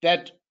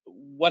that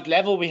what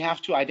level we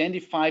have to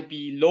identify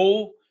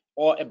below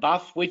or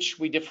above which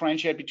we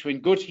differentiate between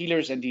good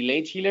healers and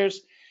delayed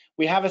healers.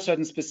 We have a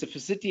certain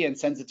specificity and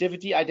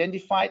sensitivity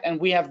identified, and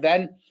we have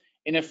then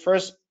in a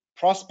first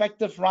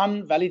prospective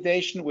run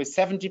validation with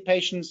 70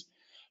 patients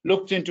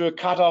looked into a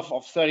cutoff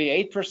of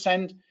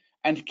 38%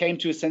 and came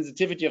to a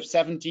sensitivity of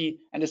 70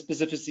 and a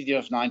specificity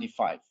of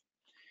 95.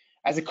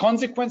 As a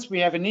consequence, we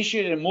have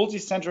initiated a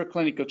multi-center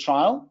clinical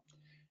trial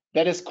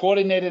that is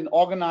coordinated and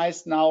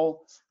organized now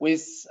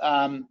with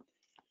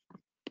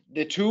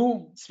the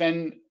two,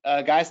 Sven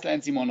Geisler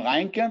and Simon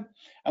Reinke.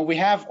 And we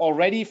have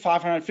already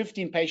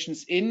 515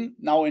 patients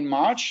now in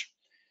March.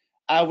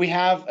 We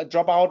have a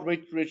dropout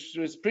which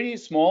is pretty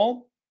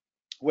small.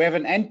 We have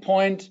an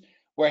endpoint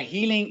where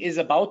healing is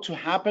about to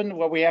happen,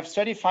 where we have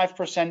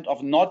 35%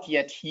 of not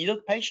yet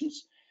healed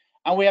patients.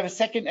 And we have a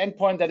second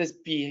endpoint that is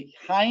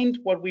behind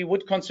what we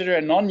would consider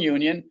a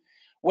non-union,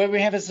 where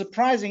we have a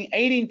surprising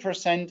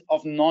 18%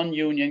 of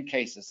non-union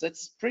cases.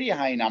 That's a pretty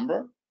high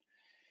number.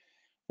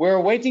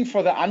 We're waiting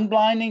for the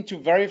unblinding to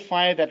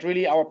verify that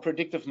really our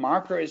predictive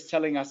marker is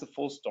telling us the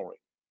full story.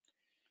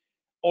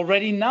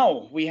 Already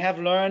now, we have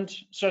learned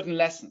certain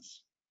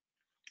lessons.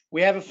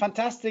 We have a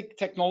fantastic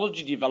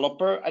technology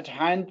developer at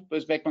hand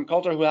with Beckman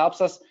Coulter who helps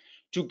us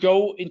to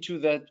go into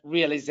the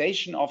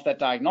realization of that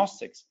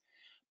diagnostics.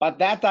 But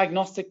that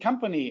diagnostic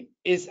company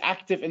is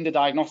active in the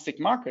diagnostic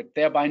market.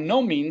 They're by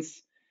no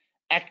means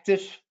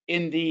active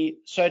in the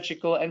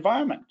surgical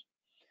environment.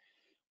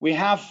 We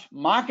have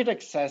market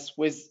access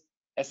with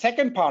a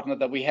second partner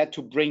that we had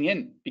to bring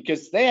in,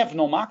 because they have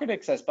no market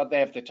access, but they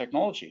have the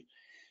technology.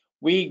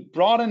 We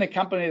brought in a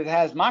company that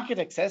has market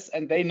access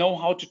and they know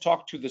how to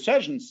talk to the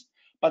surgeons,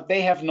 but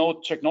they have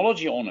no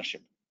technology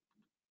ownership.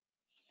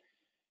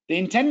 The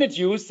intended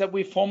use that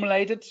we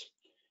formulated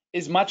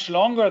is much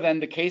longer than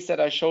the case that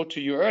I showed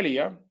to you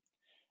earlier.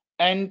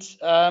 And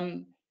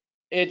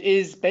it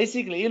is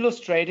basically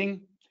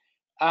illustrating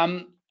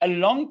a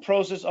long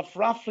process of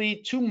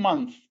roughly 2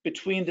 months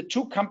between the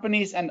two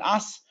companies and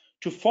us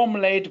to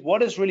formulate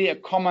what is really a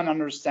common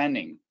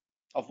understanding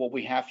of what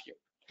we have here.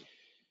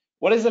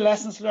 What is the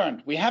lessons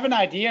learned? We have an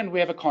idea and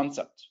we have a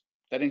concept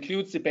that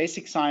includes the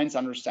basic science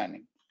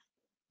understanding.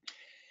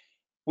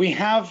 We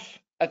have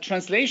a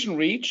translation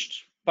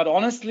reached, but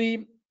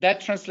honestly,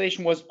 that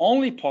translation was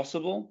only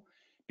possible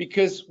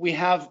because we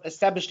have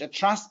established a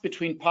trust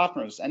between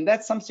partners. And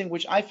that's something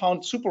which I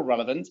found super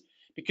relevant,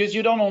 because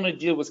you don't only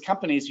deal with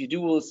companies, you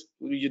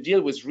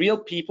deal with real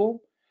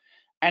people.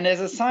 And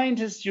as a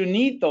scientist, you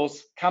need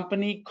those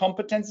company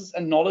competences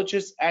and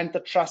knowledges and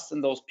the trust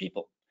in those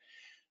people.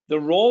 The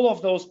role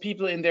of those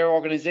people in their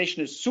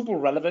organization is super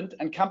relevant,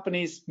 and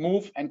companies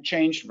move and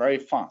change very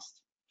fast.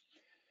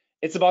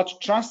 It's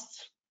about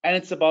trust, and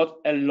it's about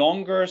a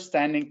longer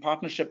standing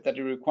partnership that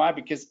you require,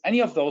 because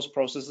any of those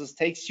processes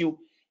takes you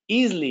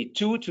easily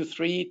 2 to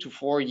 3 to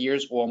 4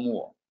 years or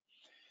more.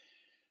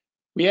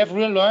 We have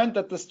really learned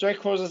that the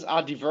stakeholders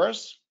are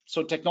diverse,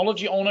 so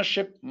technology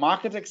ownership,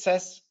 market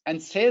access,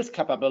 and sales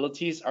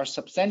capabilities are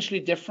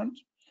substantially different.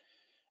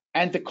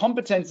 And the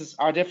competences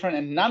are different,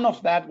 and none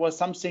of that was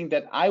something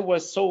that I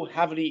was so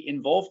heavily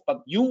involved,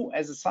 but you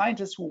as a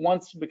scientist who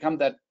wants to become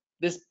that,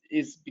 this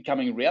is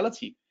becoming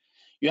reality.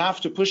 You have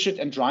to push it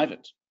and drive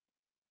it.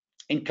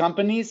 In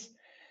companies,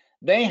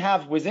 they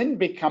have within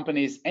big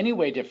companies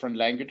anyway different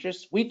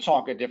languages. We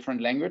talk a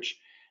different language.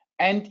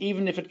 And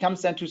even if it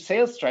comes down to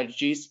sales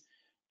strategies,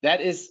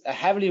 that is a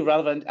heavily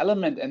relevant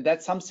element. And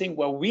that's something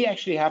where we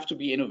actually have to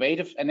be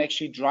innovative and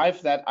actually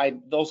drive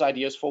those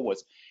ideas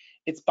forwards.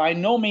 It's by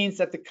no means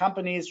that the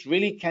companies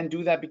really can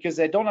do that, because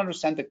they don't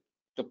understand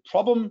the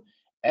problem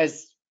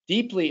as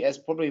deeply as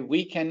probably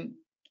we can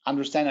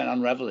understand and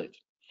unravel it.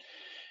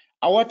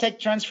 Our tech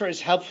transfer is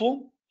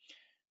helpful.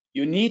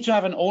 You need to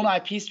have an own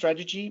IP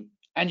strategy,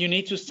 and you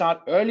need to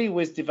start early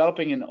with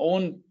developing an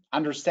own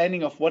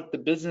understanding of what the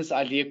business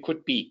idea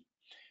could be.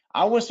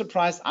 I was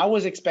surprised. I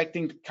was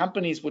expecting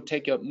companies would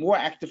take a more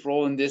active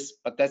role in this,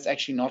 but that's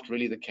actually not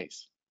really the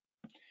case.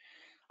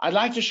 I'd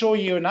like to show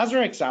you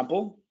another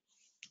example,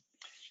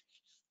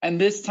 and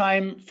this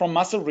time from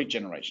muscle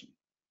regeneration.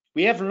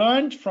 We have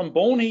learned from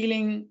bone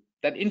healing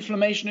that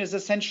inflammation is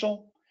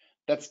essential,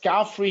 that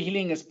scar-free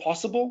healing is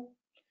possible,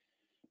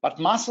 but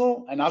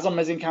muscle and other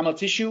mesenchymal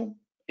tissue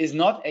is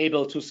not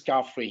able to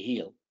scar-free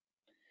heal.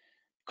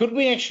 Could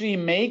we actually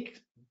make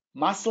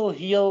muscle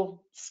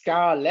heal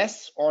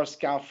scar-less or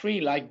scar-free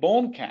like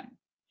bone can?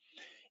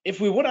 If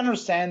we would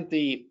understand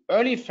the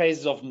early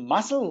phases of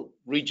muscle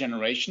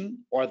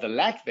regeneration or the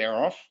lack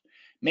thereof,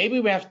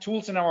 maybe we have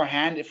tools in our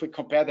hand if we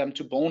compare them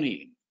to bone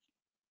healing.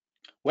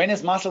 When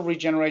is muscle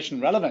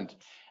regeneration relevant?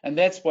 And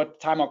that's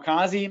what Taimur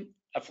Kazi,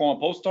 a former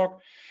postdoc,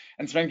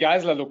 and Sven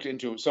Geisler looked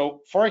into.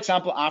 So, for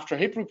example, after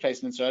hip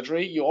replacement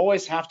surgery, you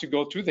always have to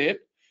go to the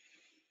hip.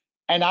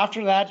 And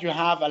after that, you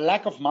have a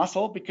lack of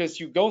muscle because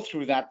you go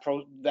through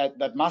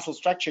that muscle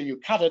structure, you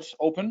cut it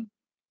open.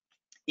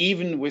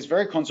 Even with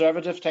very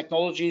conservative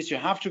technologies, you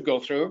have to go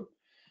through.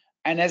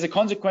 And as a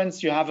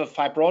consequence, you have a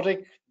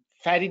fibrotic,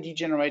 fatty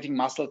degenerating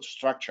muscle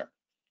structure.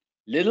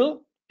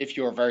 Little if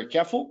you're very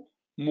careful,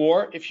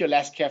 more if you're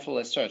less careful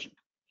as surgeon.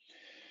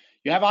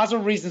 You have other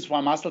reasons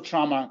why muscle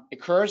trauma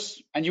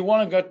occurs, and you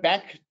want to get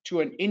back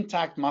to an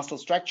intact muscle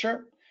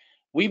structure.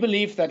 We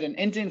believe that an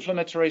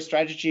anti-inflammatory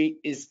strategy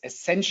is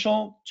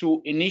essential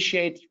to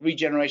initiate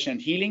regeneration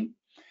and healing,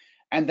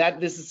 and that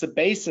this is the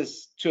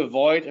basis to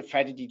avoid a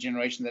fatty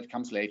degeneration that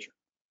comes later.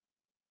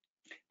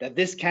 That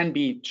this can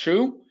be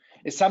true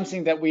is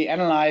something that we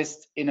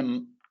analyzed in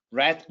a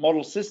rat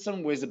model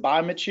system with the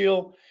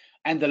biomaterial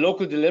and the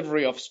local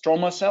delivery of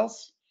stroma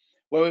cells,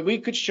 where we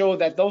could show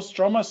that those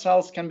stroma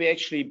cells can be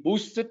actually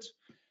boosted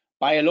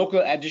by a local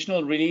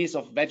additional release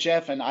of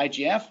VEGF and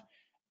IGF,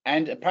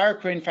 and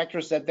paracrine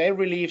factors that they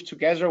release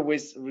together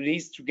with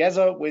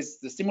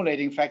the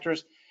stimulating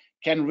factors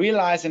can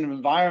realize an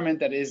environment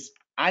that is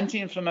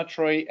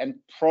anti-inflammatory and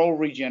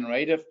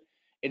pro-regenerative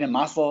in a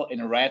muscle in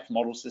a rat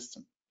model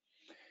system.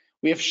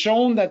 We have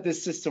shown that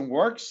this system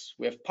works.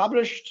 We have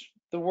published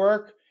the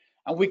work,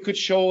 and we could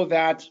show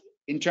that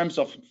in terms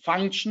of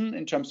function,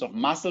 in terms of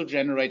muscle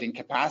generating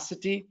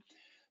capacity,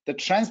 the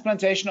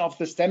transplantation of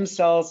the stem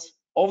cells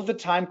over the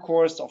time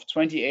course of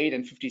 28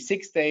 and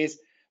 56 days,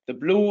 the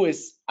blue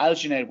is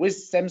alginate with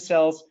stem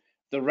cells,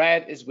 the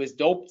red is with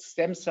doped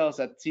stem cells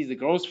that see the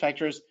growth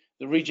factors.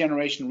 The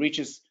regeneration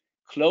reaches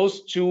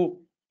close to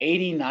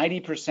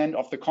 80–90%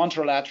 of the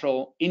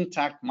contralateral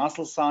intact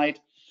muscle side,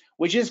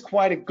 which is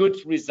quite a good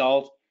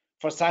result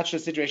for such a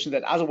situation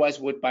that otherwise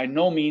would by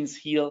no means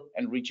heal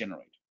and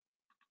regenerate.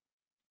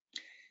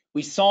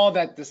 We saw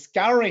that the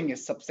scarring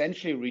is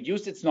substantially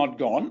reduced. It's not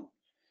gone,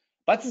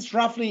 but it's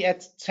roughly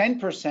at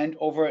 10%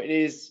 over it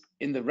is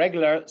in the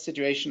regular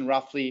situation,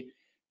 roughly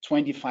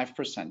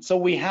 25%. So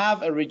we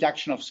have a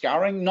reduction of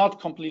scarring,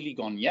 not completely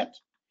gone yet,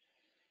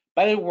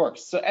 but it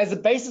works. So as a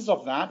basis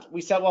of that,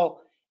 we said,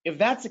 well, if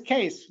that's the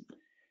case,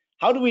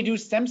 how do we do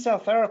stem cell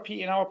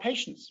therapy in our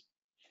patients?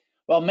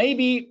 Well,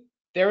 maybe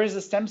there is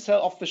a stem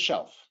cell off the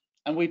shelf.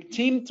 And we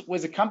teamed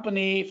with a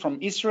company from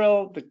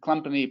Israel, the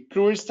company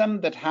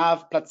Pluristem, that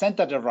have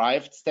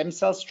placenta-derived stem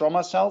cells,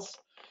 stroma cells.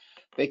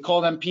 They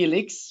call them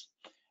PLX.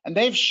 And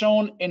they've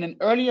shown in an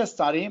earlier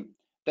study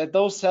that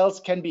those cells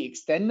can be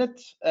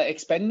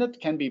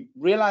expanded, can be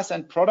realized,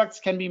 and products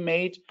can be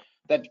made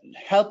that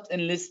helped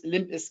in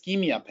limb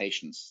ischemia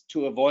patients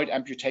to avoid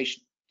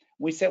amputation.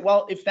 We said,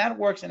 well, if that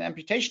works in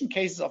amputation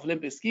cases of limb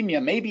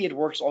ischemia, maybe it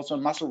works also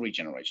in muscle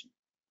regeneration.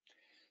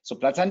 So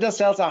placenta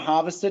cells are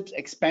harvested,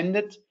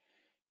 expanded,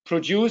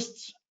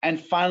 produced, and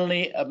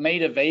finally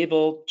made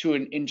available to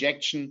an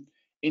injection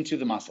into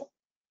the muscle.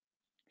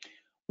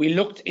 We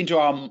looked into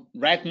our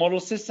rat model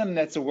system.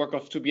 That's the work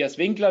of Tobias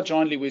Winkler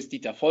jointly with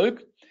Dieter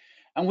Volk.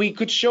 And we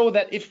could show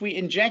that if we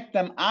inject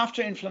them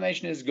after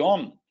inflammation is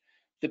gone,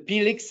 the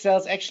PLX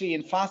cells actually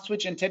in fast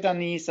twitch and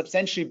tetany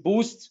substantially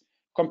boost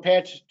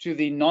compared to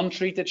the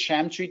non-treated,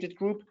 sham-treated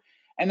group.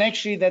 And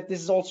actually that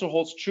this also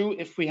holds true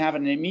if we have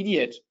an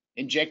immediate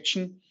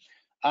injection.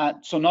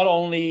 So not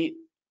only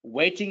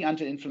waiting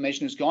until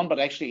inflammation is gone, but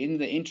actually in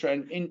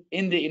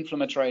the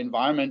inflammatory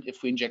environment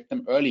if we inject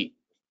them early.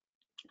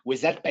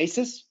 With that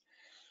basis,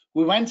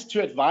 we went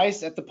to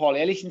advice at the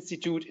Paul-Ehrlich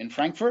Institute in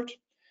Frankfurt.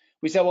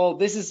 We said, well,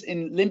 this is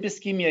in limb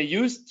ischemia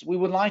used. We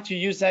would like to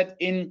use that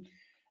in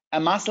a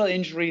muscle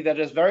injury that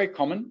is very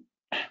common,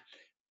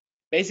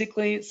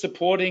 basically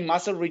supporting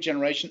muscle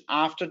regeneration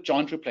after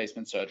joint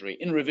replacement surgery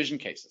in revision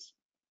cases.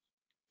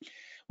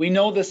 We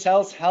know the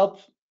cells help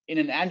in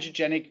an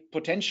angiogenic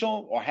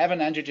potential or have an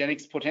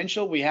angiogenic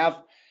potential. We have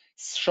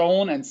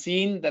shown and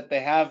seen that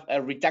they have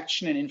a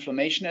reduction in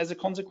inflammation as a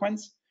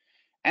consequence,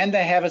 and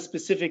they have a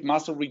specific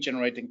muscle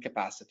regenerating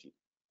capacity.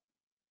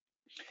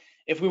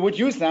 If we would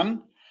use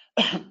them,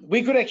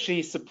 we could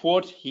actually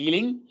support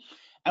healing,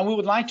 and we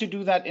would like to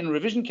do that in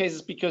revision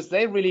cases because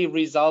they really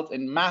result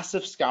in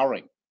massive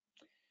scarring.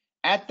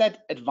 At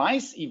that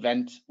advice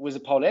event with the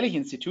Paul-Ehrlich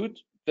Institute,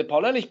 the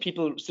Paul-Ehrlich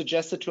people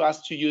suggested to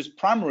us to use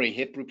primary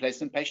hip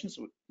replacement patients,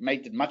 which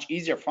made it much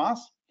easier for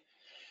us.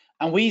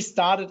 And we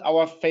started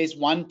our phase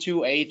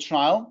 1/2a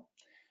trial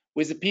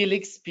with the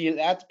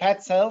PLX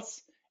PAT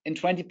cells in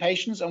 20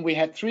 patients, and we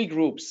had 3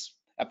 groups: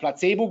 a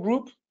placebo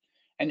group,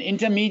 an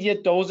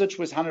intermediate dosage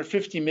with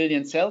 150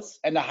 million cells,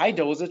 and a high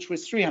dosage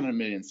with 300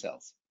 million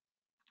cells.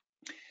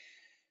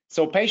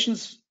 So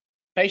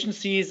patient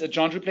sees a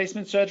joint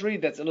replacement surgery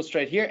that's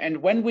illustrated here,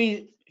 and when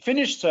we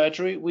finish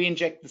surgery, we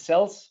inject the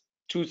cells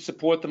to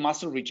support the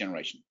muscle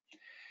regeneration.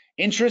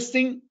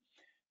 Interesting,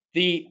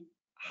 the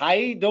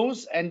high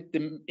dose and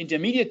the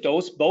intermediate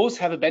dose both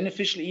have a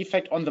beneficial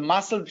effect on the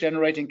muscle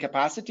generating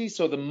capacity.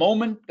 So the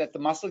moment that the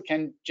muscle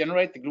can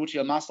generate, the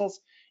gluteal muscles,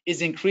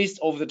 is increased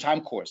over the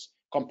time course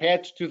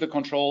compared to the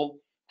control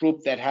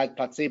group that had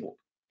placebo.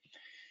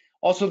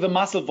 Also, the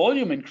muscle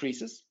volume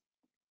increases.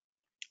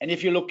 And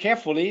if you look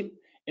carefully,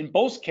 in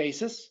both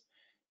cases,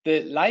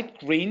 the light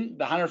green,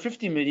 the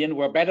 150 million,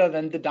 were better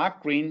than the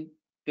dark green,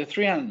 the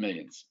 300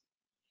 millions.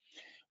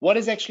 What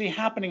is actually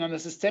happening on the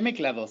systemic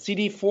level?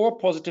 CD4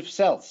 positive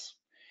cells.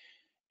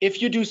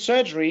 If you do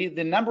surgery,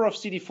 the number of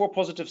CD4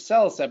 positive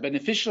cells that are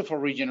beneficial for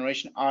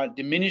regeneration are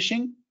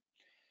diminishing.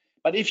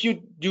 But if you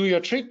do your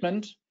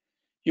treatment,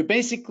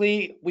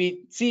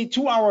 we see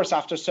 2 hours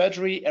after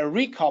surgery, a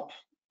recop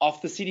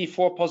of the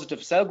CD4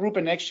 positive cell group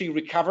and actually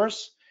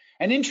recovers.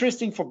 And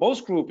interesting for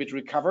both groups, it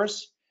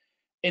recovers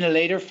in a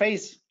later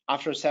phase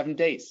after 7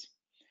 days.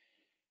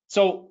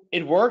 So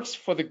it works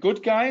for the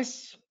good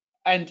guys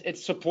and it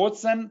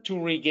supports them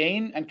to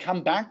regain and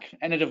come back,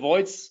 and it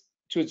avoids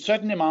to a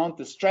certain amount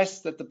the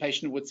stress that the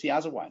patient would see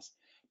otherwise.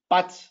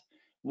 But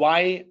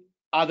why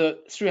are the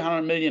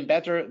 300 million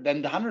better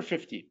than the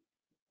 150?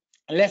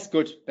 Less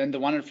good than the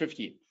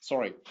 150,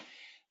 sorry.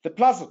 The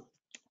plasma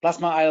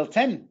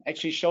IL-10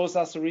 actually shows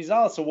us the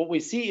results. So what we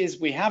see is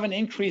we have an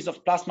increase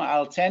of plasma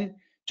IL-10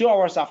 2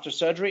 hours after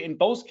surgery. In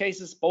both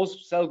cases,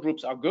 both cell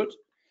groups are good,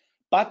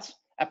 but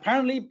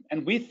apparently,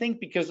 and we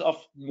think because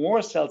of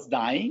more cells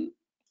dying,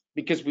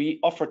 because we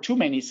offer too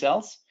many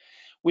cells,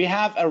 we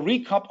have a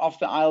recop of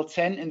the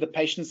IL-10 in the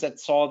patients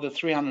that saw the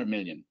 300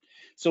 million.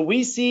 So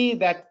we see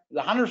that the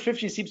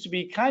 150 seems to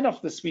be kind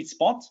of the sweet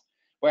spot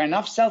where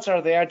enough cells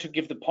are there to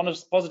give the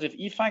positive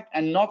effect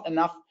and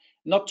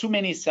not too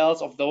many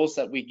cells of those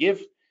that we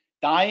give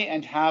die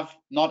and have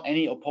not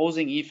any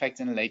opposing effects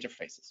in the later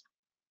phases.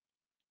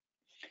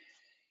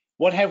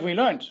 What have we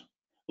learned?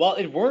 Well,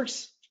 it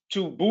works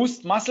to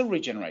boost muscle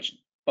regeneration.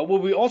 But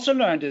what we also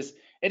learned is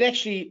it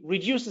actually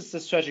reduces the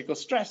surgical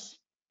stress.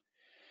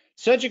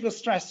 Surgical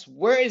stress,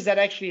 where is that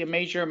actually a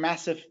major,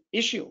 massive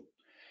issue?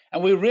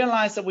 And we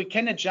realized that we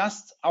can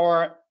adjust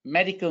our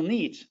medical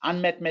need,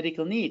 unmet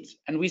medical need.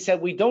 And we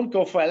said we don't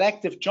go for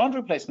elective joint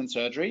replacement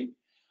surgery.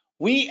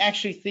 we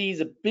actually see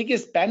the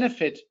biggest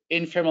benefit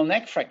in femoral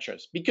neck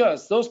fractures,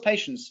 because those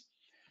patients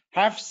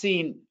have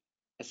see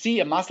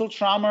a muscle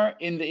trauma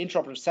in the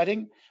intraoperative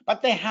setting,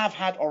 but they have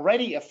had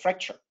already a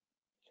fracture.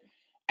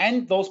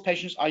 And those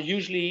patients are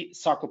usually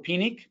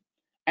sarcopenic,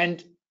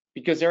 and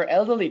because they're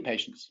elderly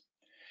patients.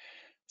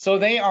 So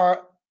they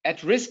are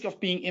at risk of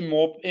being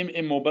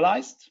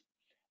immobilized,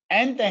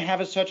 and they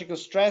have a surgical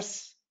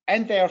stress,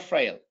 and they are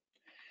frail.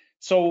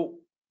 So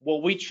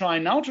what we try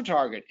now to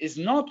target is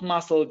not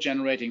muscle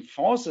generating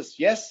forces.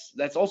 Yes,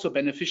 that's also a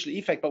beneficial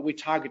effect, but we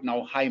target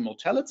now high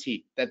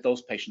mortality that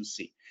those patients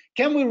see.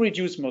 Can we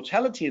reduce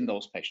mortality in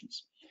those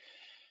patients?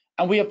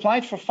 And we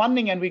applied for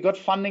funding, and we got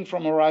funding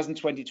from Horizon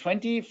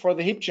 2020 for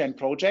the HipGen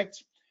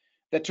project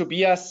that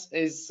Tobias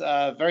is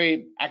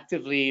very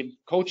actively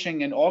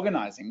coaching and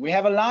organizing. We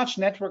have a large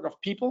network of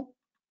people.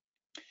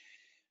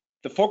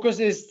 The focus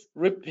is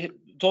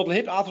total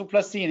hip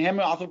arthroplasty and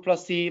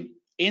hemiarthroplasty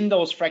in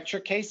those fracture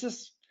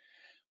cases.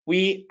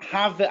 We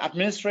have the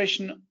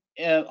administration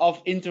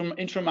of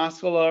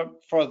intramuscular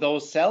for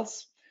those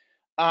cells,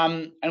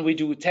 and we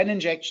do 10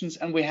 injections,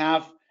 and we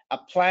have a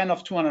plan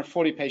of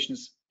 240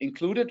 patients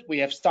included. We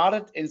have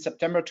started in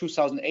September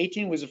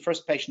 2018 with the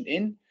first patient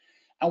in,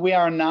 and we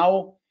are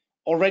now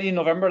already in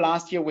November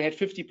last year, we had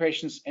 50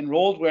 patients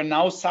enrolled. We're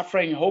now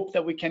suffering hope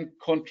that we can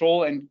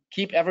control and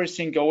keep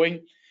everything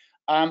going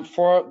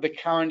for the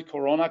current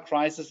Corona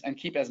crisis and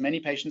keep as many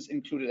patients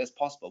included as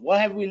possible.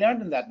 What have we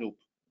learned in that loop?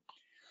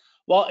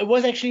 Well, it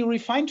was actually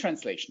refined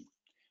translation.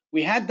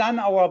 We had done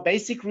our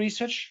basic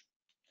research.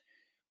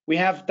 We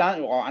have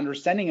done our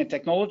understanding and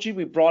technology.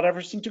 We brought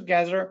everything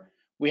together.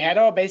 We had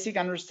our basic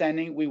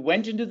understanding. We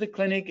went into the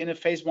clinic in a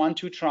phase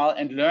 1/2 trial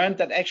and learned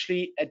that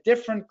actually a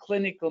different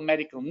clinical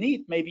medical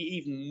need may be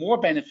even more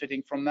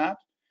benefiting from that.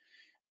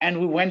 And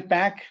we went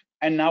back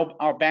and now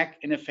are back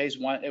in a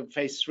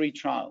phase 3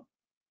 trial.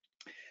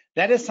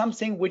 That is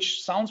something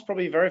which sounds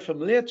probably very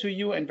familiar to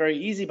you and very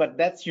easy, but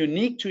that's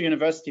unique to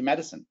university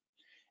medicine.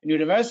 In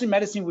university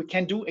medicine, we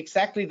can do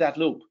exactly that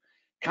loop.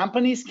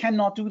 Companies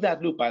cannot do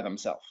that loop by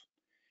themselves.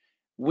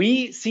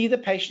 We see the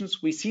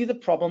patients, we see the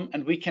problem,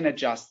 and we can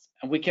adjust.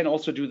 And we can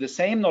also do the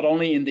same, not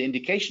only in the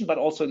indication, but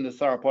also in the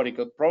therapeutic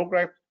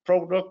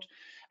product.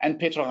 And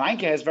Petra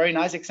Reinke has very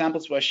nice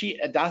examples where she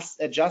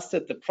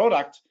adjusted the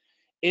product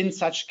in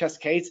such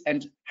cascades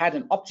and had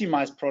an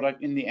optimized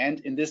product in the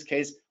end. In this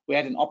case, we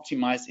had an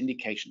optimized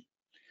indication.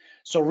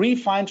 So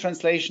refined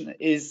translation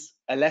is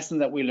a lesson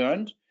that we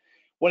learned.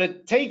 What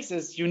it takes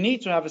is you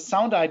need to have a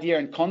sound idea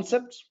and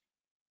concept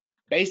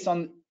based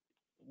on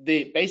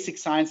the basic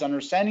science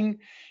understanding.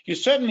 You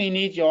certainly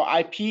need your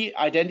IP,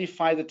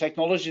 identify the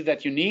technology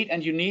that you need,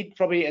 and you need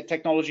probably a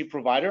technology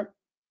provider.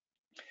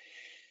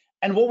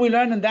 And what we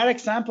learned in that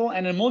example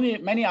and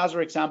in many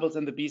other examples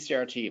in the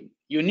BCRT,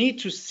 you need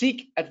to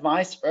seek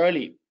advice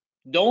early.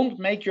 Don't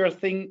make your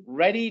thing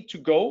ready to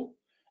go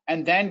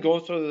and then go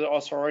through the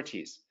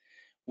authorities.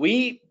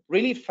 We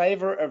really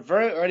favor a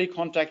very early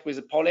contact with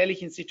the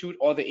Paul-Ehrlich Institute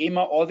or the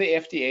EMA or the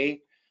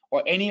FDA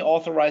or any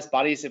authorized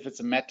bodies if it's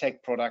a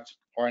medtech product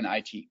or an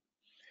IT.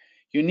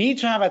 You need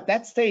to have at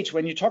that stage,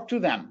 when you talk to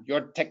them,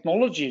 your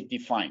technology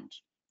defined.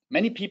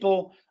 Many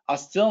people are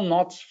still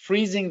not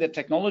freezing the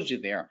technology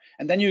there,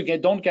 and then you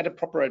don't get a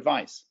proper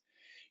advice.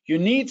 You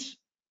need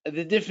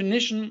the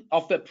definition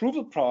of the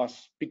approval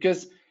process,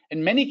 because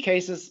in many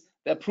cases,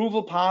 the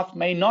approval path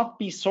may not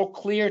be so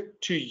clear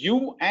to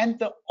you and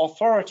the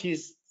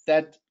authorities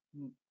that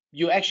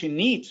you actually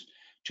need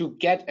to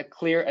get a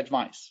clear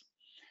advice.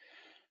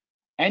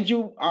 And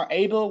you are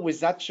able with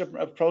such an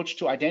approach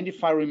to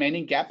identify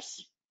remaining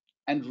gaps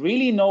and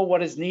really know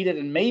what is needed,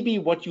 and maybe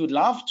what you'd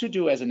love to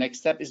do as a next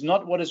step is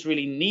not what is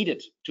really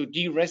needed to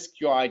de-risk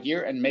your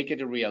idea and make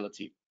it a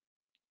reality.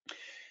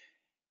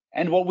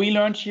 And what we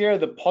learned here,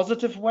 the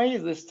positive way,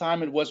 this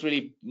time it was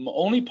really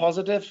only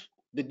positive.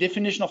 The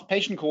definition of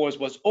patient cohorts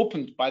was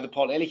opened by the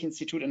Paul-Ehrlich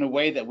Institute in a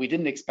way that we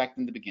didn't expect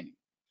in the beginning.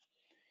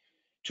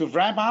 To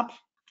wrap up,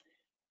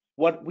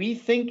 what we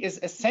think is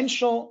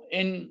essential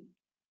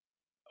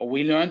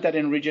we learned that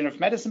in regenerative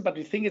medicine, but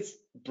we think it's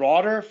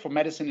broader for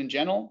medicine in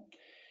general.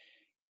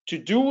 To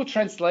do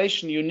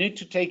translation, you need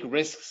to take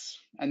risks.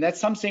 And that's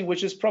something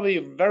which is probably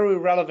very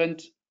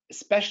relevant,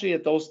 especially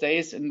at those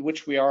days in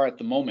which we are at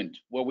the moment,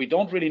 where we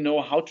don't really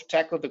know how to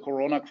tackle the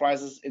Corona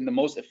crisis in the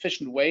most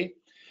efficient way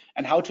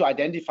and how to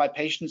identify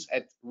patients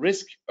at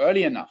risk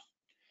early enough.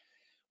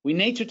 We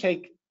need to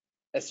take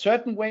a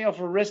certain way of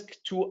a risk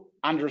to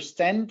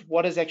understand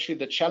what is actually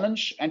the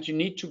challenge, and you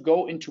need to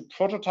go into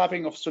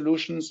prototyping of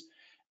solutions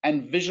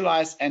and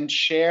visualize and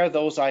share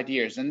those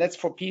ideas. And that's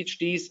for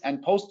PhDs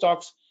and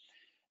postdocs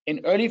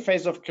in early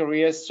phase of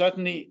careers,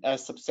 certainly a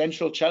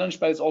substantial challenge,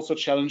 but it's also a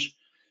challenge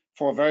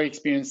for very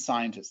experienced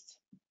scientists.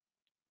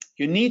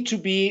 You need to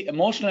be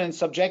emotional and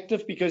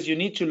subjective because you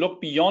need to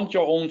look beyond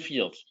your own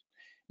field.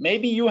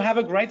 Maybe you have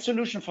a great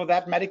solution for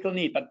that medical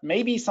need, but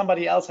maybe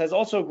somebody else has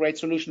also a great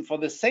solution for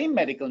the same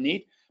medical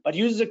need, but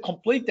uses a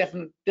complete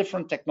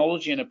different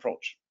technology and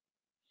approach.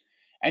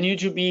 And you need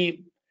to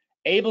be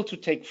able to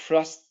take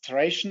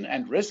frustration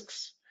and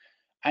risks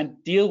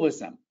and deal with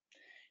them.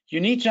 You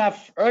need to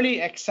have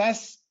early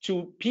access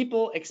to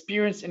people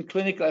experienced in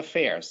clinical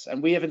affairs.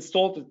 And we have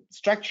installed a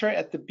structure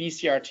at the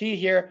BCRT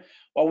here,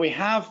 where we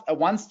have a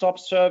one-stop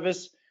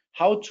service,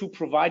 how to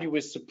provide you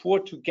with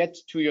support to get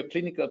to your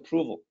clinical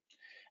approval.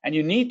 And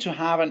you need to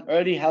have an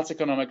early health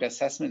economic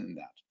assessment in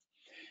that.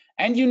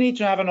 And you need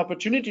to have an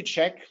opportunity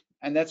check,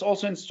 and that's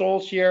also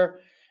installed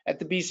here at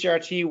the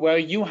BCRT, where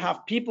you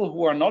have people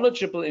who are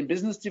knowledgeable in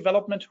business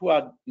development, who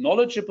are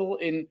knowledgeable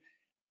in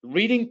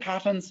reading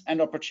patterns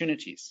and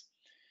opportunities.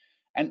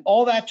 And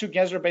all that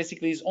together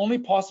basically is only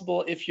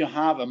possible if you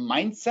have a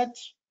mindset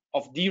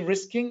of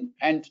de-risking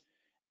and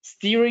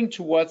steering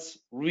towards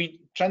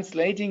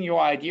translating your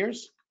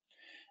ideas,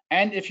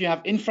 and if you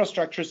have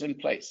infrastructures in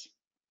place.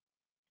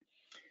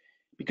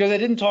 Because I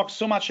didn't talk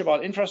so much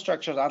about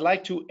infrastructures, I'd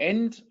like to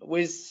end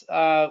with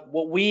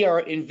what we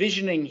are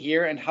envisioning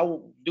here and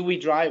how do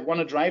we want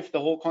to drive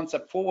the whole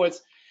concept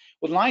forwards.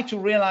 Would like to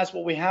realize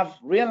what we have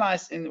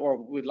realized or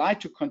would like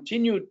to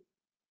continue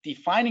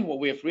defining what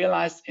we have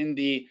realized in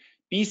the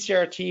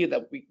BCRT,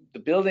 the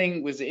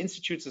building with the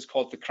institutes is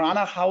called the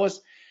Kranach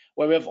House,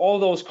 where we have all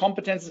those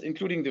competences,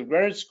 including the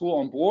graduate school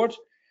on board.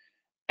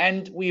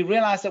 And we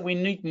realized that we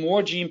need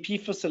more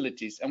GMP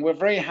facilities. And we're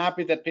very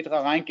happy that Petra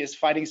Reinke is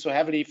fighting so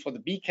heavily for the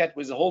BCAT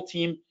with the whole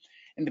team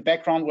in the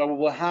background, where we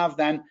will have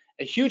then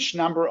a huge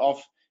number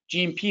of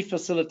GMP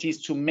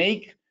facilities to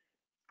make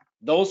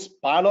those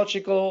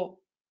biological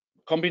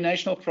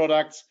combinational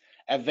products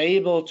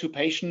available to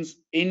patients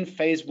in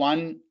phase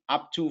 1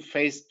 up to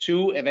phase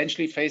 2,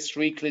 eventually phase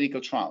 3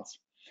 clinical trials.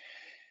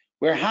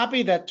 We're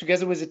happy that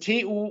together with the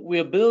TU,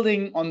 we're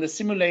building on the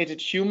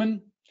simulated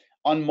human,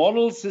 on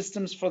model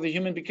systems for the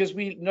human, because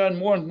we learn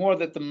more and more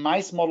that the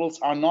mice models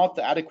are not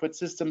the adequate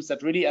systems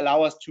that really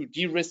allow us to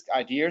de-risk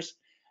ideas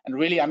and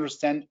really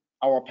understand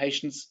our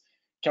patients'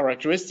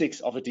 characteristics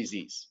of a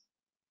disease.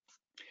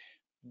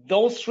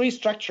 Those three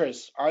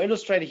structures are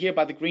illustrated here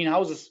by the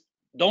greenhouses.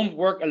 Don't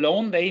work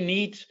alone. They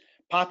need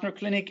partner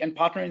clinic and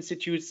partner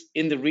institutes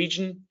in the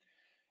region,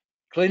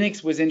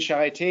 clinics within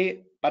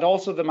Charité, but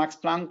also the Max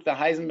Planck, the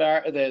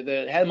Heisenberg,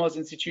 the Helmholtz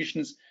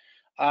institutions,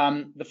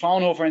 the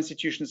Fraunhofer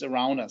institutions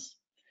around us.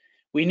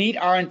 We need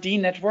R&D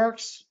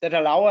networks that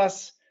allow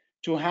us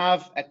to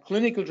have a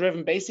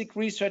clinical-driven basic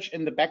research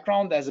in the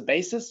background as a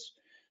basis,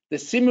 the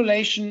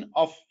simulation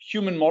of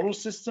human model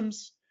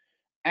systems,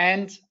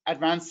 and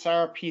advanced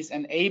therapies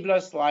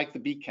enablers like the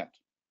BCAT.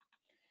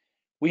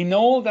 We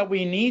know that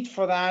we need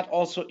for that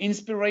also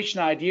inspiration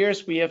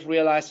ideas. We have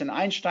realized an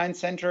Einstein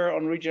Center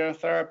on regenerative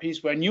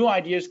therapies where new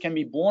ideas can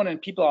be born and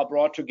people are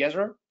brought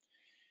together.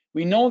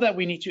 We know that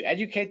we need to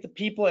educate the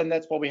people, and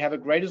that's why we have a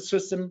graduate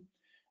system.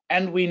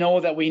 And we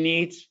know that we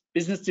need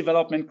business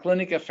development,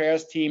 clinical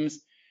affairs teams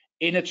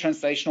in a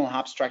translational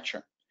hub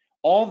structure.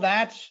 All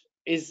that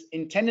is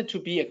intended to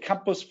be a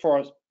campus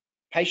for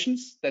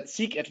patients that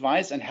seek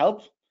advice and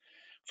help,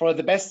 for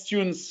the best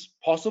students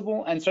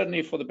possible, and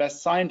certainly for the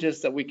best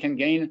scientists that we can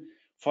gain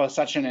for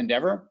such an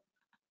endeavor.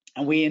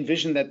 And we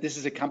envision that this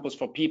is a campus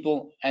for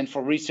people and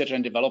for research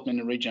and development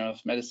in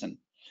regenerative medicine.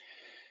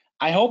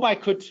 I hope I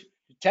could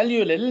tell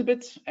you a little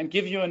bit and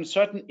give you a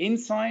certain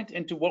insight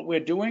into what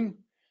we're doing.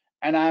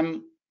 And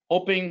I'm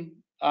hoping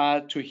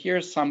to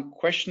hear some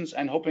questions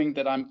and hoping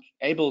that I'm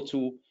able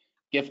to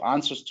give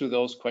answers to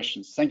those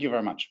questions. Thank you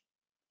very much.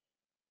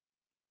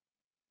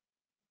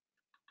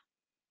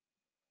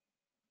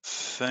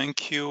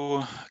 Thank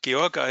you,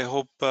 Georg. I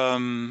hope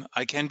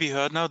I can be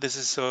heard now. This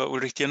is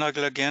Ulrich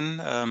Diernagel again,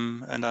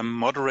 and I'm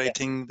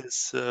moderating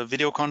this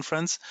video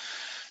conference.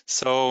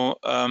 So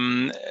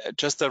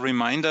just a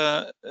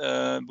reminder,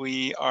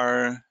 we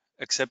are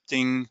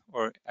accepting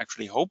or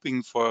actually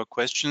hoping for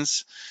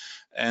questions,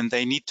 and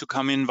they need to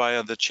come in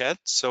via the chat.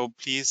 So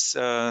please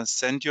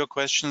send your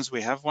questions.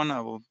 We have one. I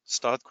will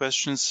start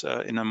questions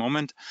in a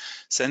moment.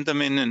 Send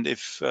them in, and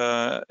if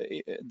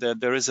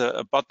there is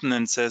a button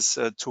and says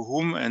to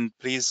whom, and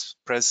please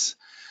press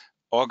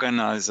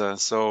organizer.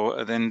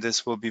 So then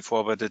this will be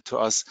forwarded to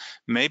us.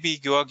 Maybe,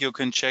 Georg, you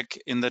can check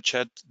in the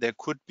chat. There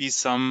could be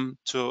some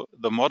to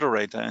the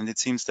moderator, and it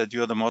seems that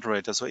you're the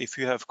moderator. So if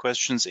you have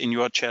questions in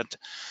your chat,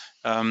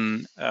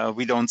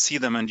 we don't see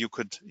them, and you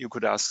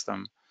could ask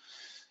them.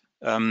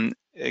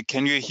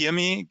 Can you hear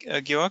me,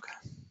 Georg?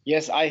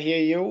 Yes, I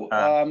hear you,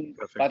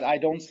 but I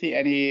don't see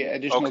any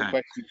additional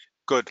questions.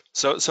 Good.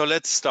 So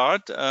let's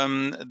start.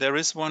 There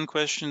is one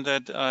question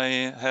that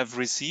I have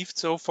received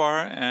so far,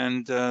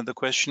 and the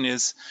question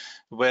is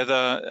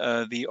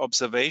whether the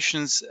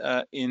observations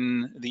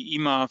in the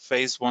EMA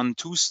phase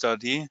 1/2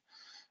 study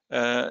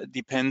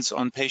depends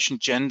on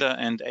patient gender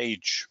and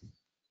age.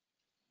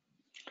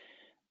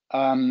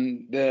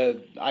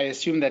 I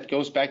assume that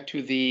goes back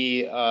to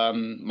the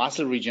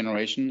muscle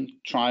regeneration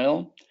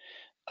trial.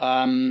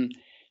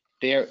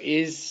 There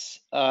is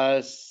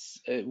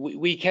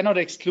we cannot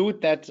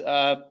exclude that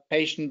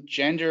patient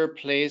gender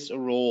plays a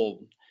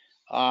role.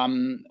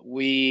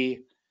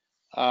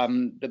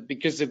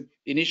 Because the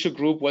initial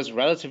group was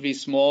relatively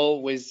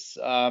small with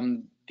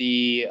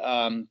the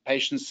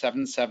patients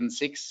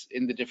 776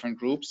 in the different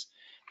groups.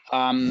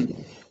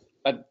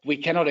 but we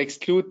cannot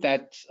exclude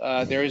that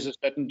there is a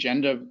certain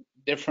gender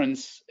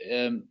difference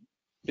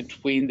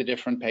between the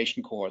different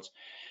patient cohorts.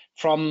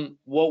 From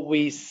what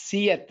we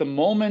see at the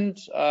moment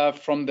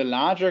from the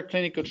larger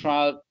clinical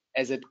trial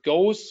as it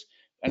goes,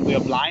 and we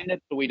are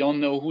blinded, so we don't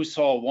know who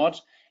saw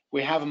what,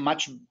 we have a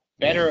much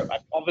better,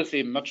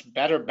 obviously much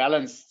better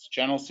balanced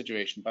general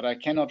situation, but I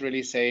cannot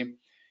really say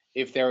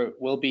if there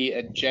will be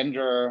a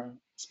gender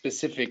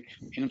specific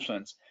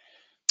influence.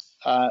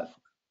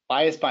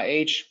 Bias by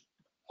age,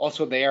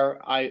 also there,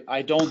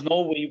 I don't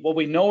know. What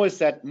we know is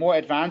that more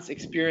advanced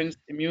experienced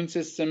immune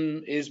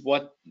system is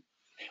what,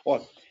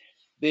 or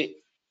the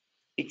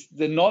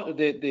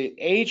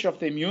age of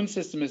the immune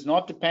system is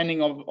not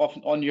depending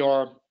on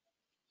your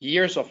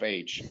years of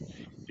age.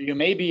 So you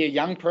may be a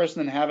young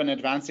person and have an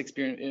advanced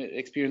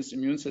experienced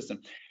immune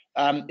system.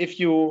 If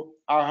you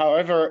are,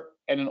 however,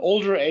 at an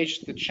older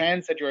age, the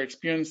chance that your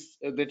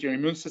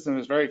immune system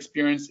is very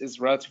experienced is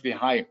relatively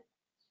high.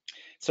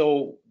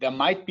 So there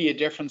might be a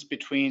difference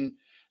between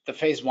the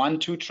phase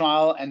 1/2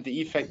 trial and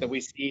the effect that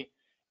we see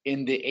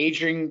in the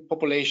aging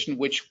population,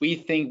 which we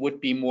think would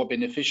be more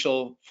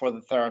beneficial for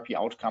the therapy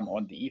outcome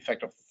on the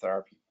effect of the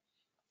therapy.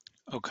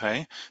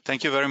 Okay,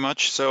 thank you very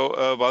much.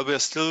 So while we're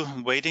still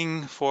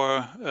waiting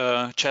for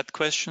chat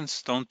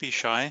questions, don't be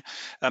shy.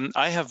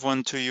 I have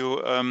one to you,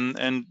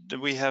 and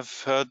we have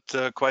heard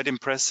quite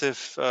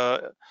impressive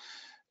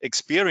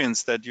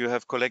experience that you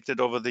have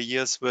collected over the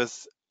years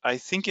with, I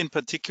think in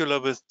particular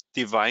with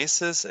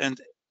devices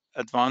and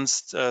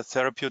advanced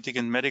therapeutic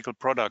and medical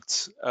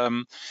products.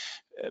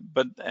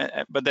 But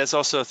there's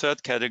also a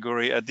third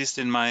category, at least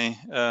in my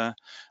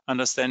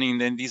understanding,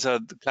 then these are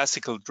the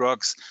classical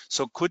drugs.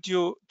 So could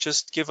you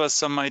just give us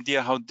some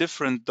idea how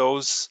different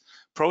those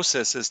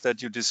processes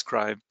that you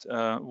described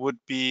would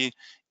be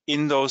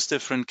in those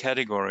different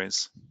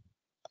categories?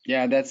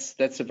 Yeah,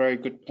 that's a very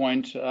good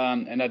point,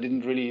 and I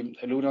didn't really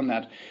allude on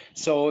that.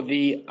 So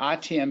the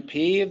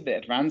RTMP, the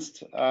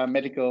Advanced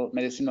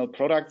Medicinal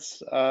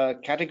Products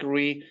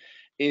category,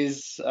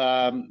 is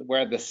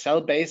where the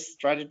cell-based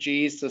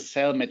strategies, the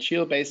cell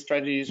material-based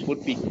strategies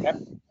would be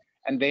kept,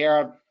 and they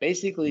are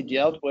basically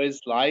dealt with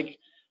like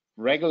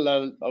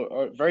regular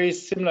or very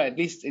similar, at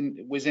least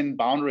within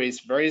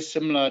boundaries, very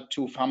similar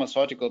to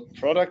pharmaceutical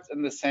products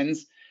in the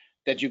sense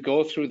that you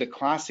go through the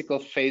classical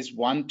phase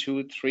 1,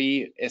 2,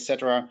 3,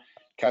 etc.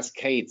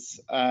 cascades,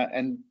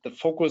 and the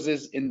focus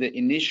is in the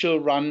initial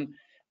run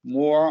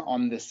more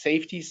on the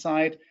safety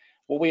side.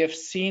 What we have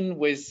seen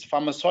with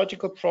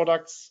pharmaceutical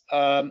products,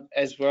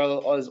 as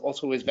well as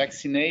also with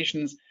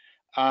vaccinations,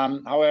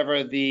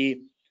 however,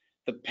 the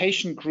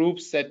patient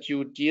groups that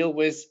you deal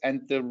with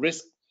and the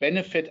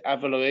risk-benefit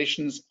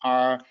evaluations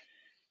are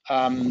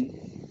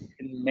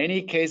in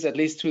many cases, at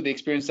least to the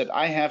experience that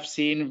I have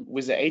seen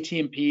with the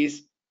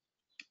ATMPs,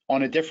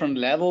 on a different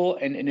level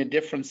and in a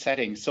different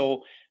setting.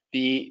 So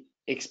the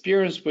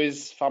experience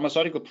with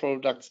pharmaceutical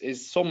products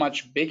is so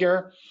much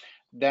bigger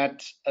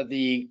that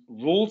the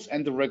rules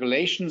and the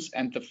regulations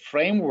and the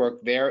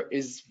framework there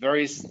is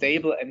very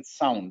stable and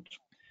sound.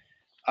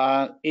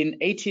 In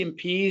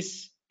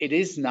ATMPs,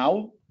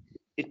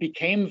 it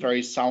became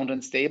very sound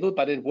and stable,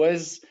 but it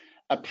was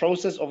a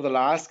process over the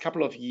last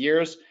couple of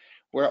years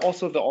where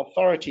also the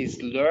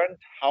authorities learned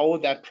how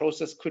that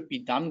process could be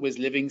done with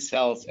living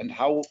cells and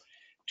how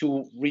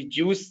to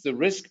reduce the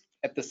risk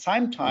at the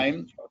same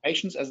time for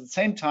patients, at the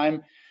same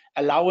time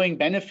allowing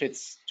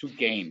benefits to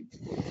gain.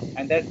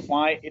 And that's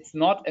why it's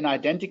not an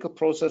identical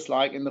process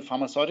like in the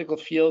pharmaceutical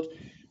field.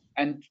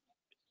 And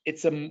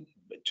it's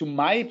to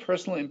my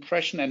personal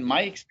impression and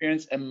my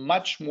experience, a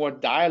much more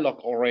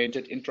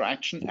dialogue-oriented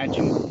interaction. And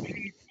you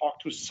really talk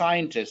to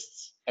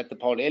scientists at the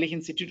Paul-Ehrlich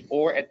Institute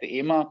or at the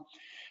EMA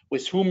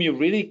with whom you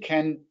really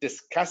can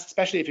discuss,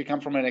 especially if you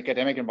come from an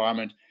academic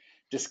environment,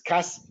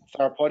 discuss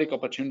therapeutic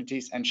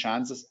opportunities and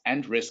chances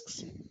and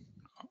risks.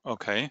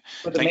 Okay,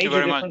 But the thank you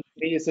major very much.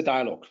 difference is the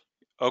dialogue.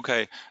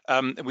 Okay,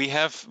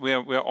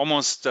 we're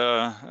almost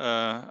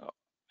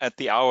at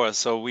the hour,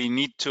 so we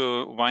need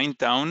to wind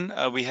down.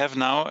 We have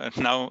now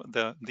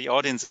the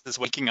audience is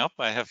waking up.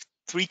 I have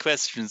 3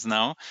 questions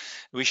now.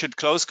 We should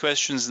close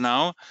questions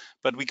now,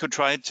 but we could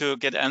try to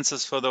get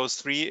answers for those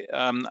 3,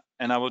 and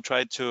I will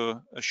try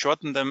to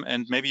shorten them,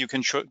 and maybe you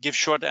can give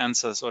short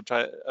answers or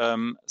try.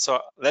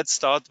 So let's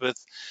start with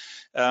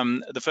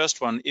the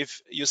first one.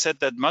 If you said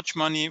that much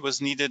money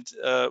was needed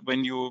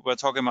when you were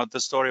talking about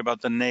the story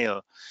about the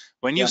nail,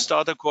 when you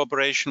start a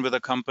cooperation with a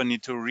company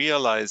to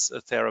realize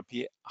a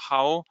therapy,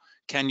 how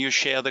can you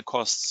share the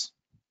costs?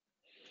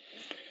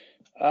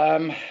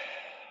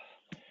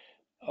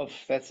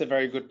 That's a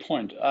very good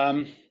point.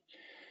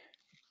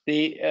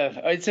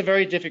 It's a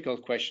very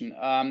difficult question.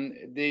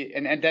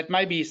 And that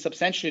might be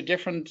substantially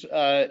different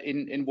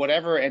in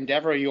whatever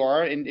endeavor you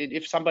are. And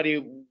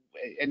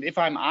if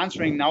I'm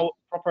answering now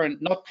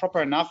not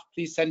proper enough,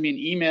 please send me an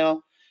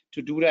email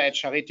to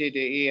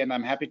duda@charité.de, and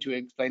I'm happy to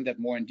explain that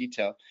more in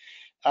detail.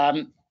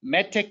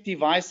 MedTech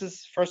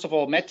devices, first of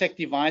all, MedTech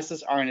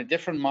devices are in a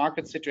different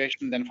market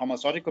situation than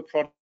pharmaceutical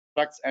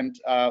products and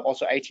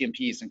also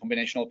ATMPs and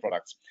combinational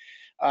products.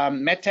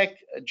 MedTech,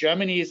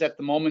 Germany is at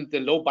the moment the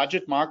low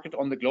budget market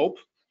on the globe.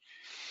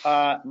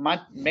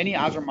 Many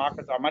other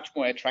markets are much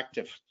more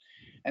attractive.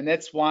 And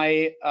that's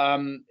why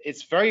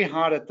it's very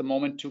hard at the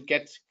moment to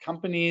get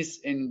companies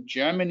in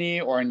Germany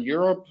or in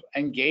Europe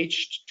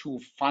engaged to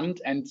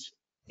fund and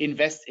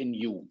invest in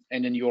you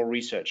and in your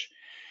research.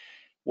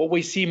 What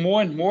we see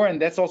more and more,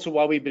 and that's also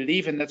why we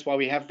believe, and that's why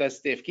we have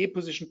this DFG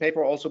position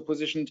paper also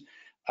positioned,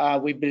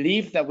 we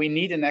believe that we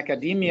need in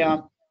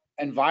academia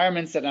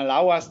environments that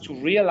allow us to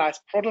realize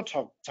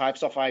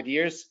prototypes of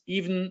ideas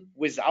even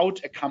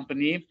without a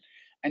company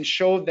and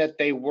show that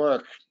they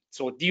work.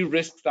 So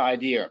de-risk the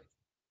idea.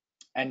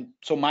 And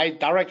so my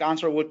direct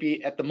answer would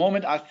be, at the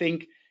moment, I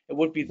think it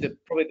would be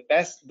probably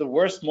the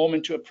worst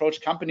moment to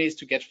approach companies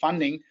to get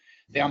funding.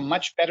 There are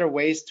much better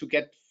ways to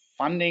get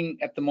funding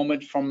at the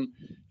moment from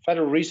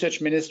Federal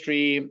Research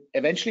Ministry,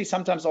 eventually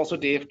sometimes also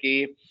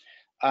DFG,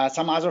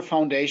 some other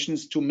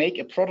foundations, to make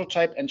a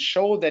prototype and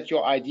show that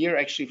your idea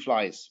actually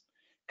flies.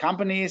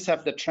 Companies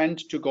have the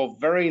trend to go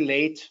very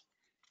late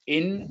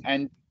in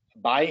and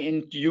buy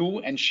into you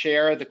and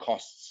share the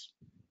costs.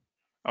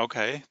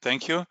 Okay,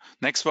 thank you.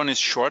 Next one is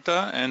shorter,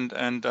 and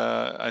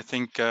I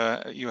think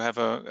you have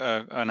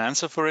an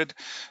answer for it.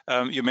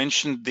 You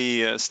mentioned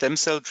the stem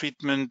cell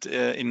treatment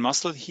in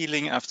muscle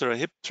healing after a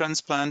hip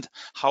transplant.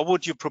 How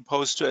would you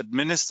propose to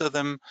administer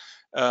them?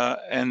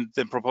 And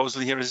the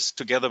proposal here is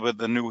together with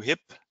the new hip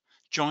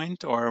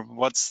joint, or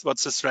what's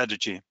the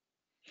strategy?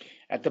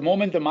 At the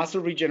moment, the muscle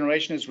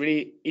regeneration is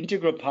really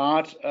integral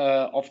part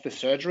of the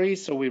surgery.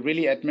 So we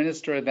really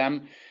administer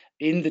them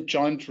in the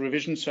joint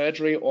revision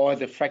surgery or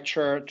the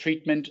fracture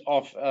treatment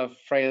of a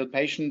frail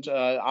patient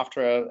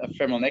after a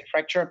femoral neck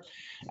fracture.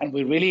 And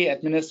we really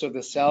administer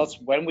the cells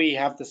when we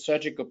have the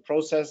surgical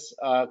process,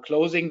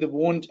 closing the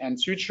wound and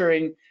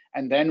suturing.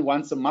 And then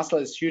once the muscle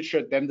is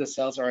sutured, then the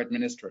cells are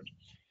administered.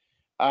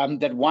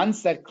 That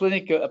once that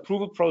clinical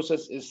approval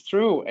process is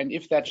through, and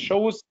if that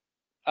shows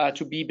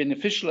to be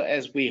beneficial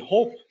as we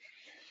hope,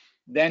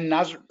 then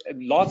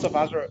lots of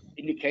other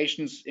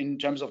indications in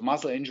terms of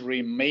muscle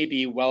injury may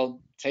be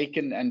well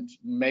taken and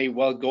may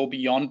well go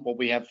beyond what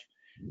we have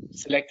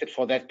selected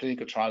for that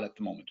clinical trial at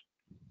the moment.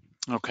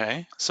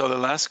 Okay, so the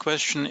last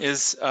question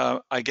is,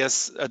 I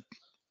guess,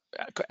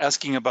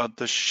 asking about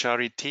the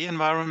Charité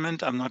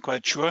environment. I'm not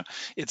quite sure.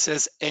 It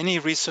says any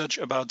research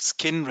about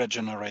skin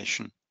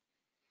regeneration.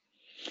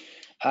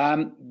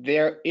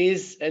 There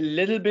is a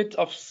little bit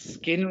of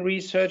skin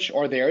research,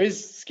 or there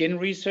is skin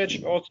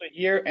research also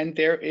here, and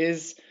there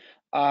is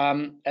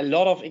a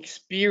lot of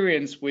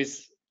experience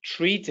with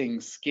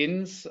treating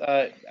skins,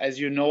 as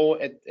you know,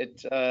 at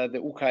the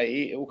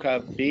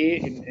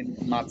UKB in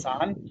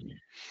Marzahn.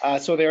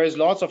 So there is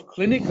lots of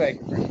clinical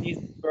expertise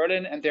in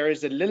Berlin, and there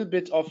is a little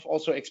bit of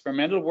also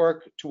experimental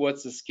work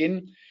towards the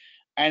skin.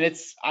 And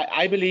it's,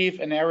 I believe,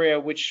 an area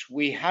which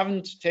we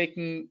haven't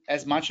taken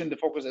as much in the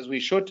focus as we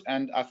should.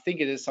 And I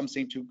think it is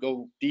something to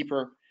go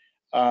deeper.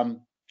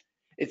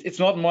 It's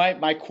not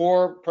my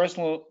core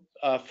personal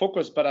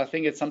focus, but I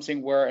think it's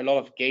something where a lot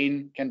of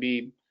gain can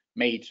be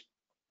made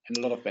and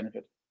a lot of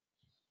benefit.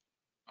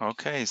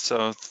 Okay,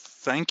 so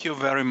thank you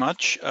very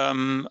much.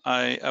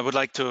 I would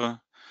like to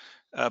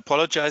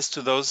apologize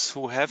to those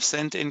who have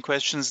sent in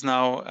questions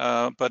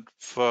now, but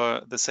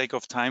for the sake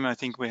of time, I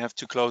think we have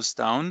to close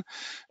down.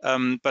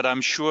 But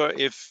I'm sure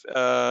if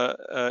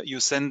you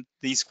send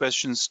these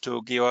questions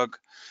to Georg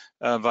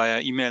via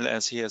email,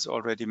 as he has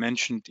already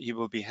mentioned, he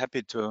will be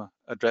happy to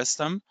address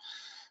them.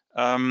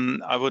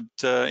 I would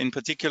in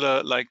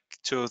particular like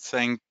to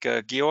thank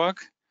Georg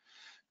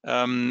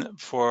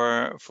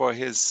for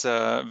his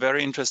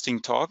very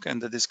interesting talk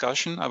and the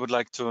discussion. I would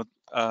like to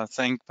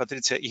thank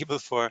Patricia Ebel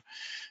for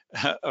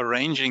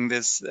arranging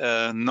this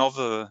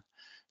novel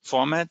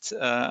format.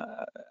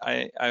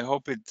 I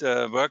hope it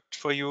worked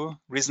for you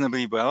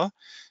reasonably well.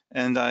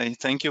 And I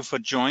thank you for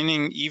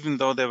joining, even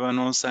though there were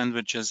no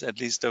sandwiches. At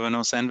least there were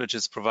no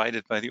sandwiches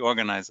provided by the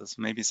organizers.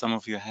 Maybe some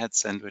of you had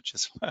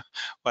sandwiches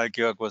while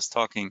Georg was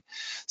talking.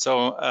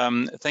 So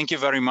thank you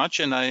very much.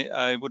 And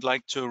I would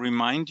like to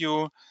remind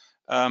you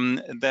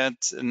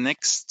that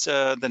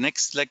the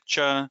next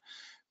lecture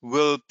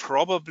will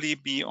probably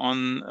be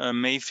on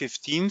May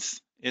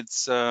 15th.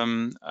 It's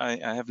I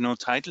have no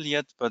title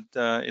yet, but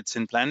it's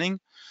in planning,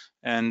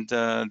 and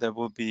there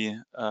will be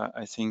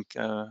I think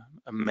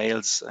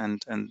mails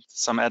and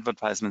some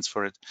advertisements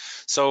for it.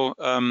 So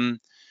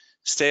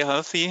stay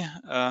healthy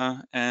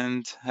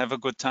and have a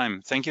good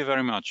time. Thank you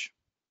very much.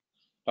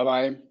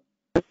 Bye-bye.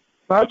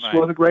 Much.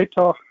 Was a great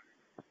talk.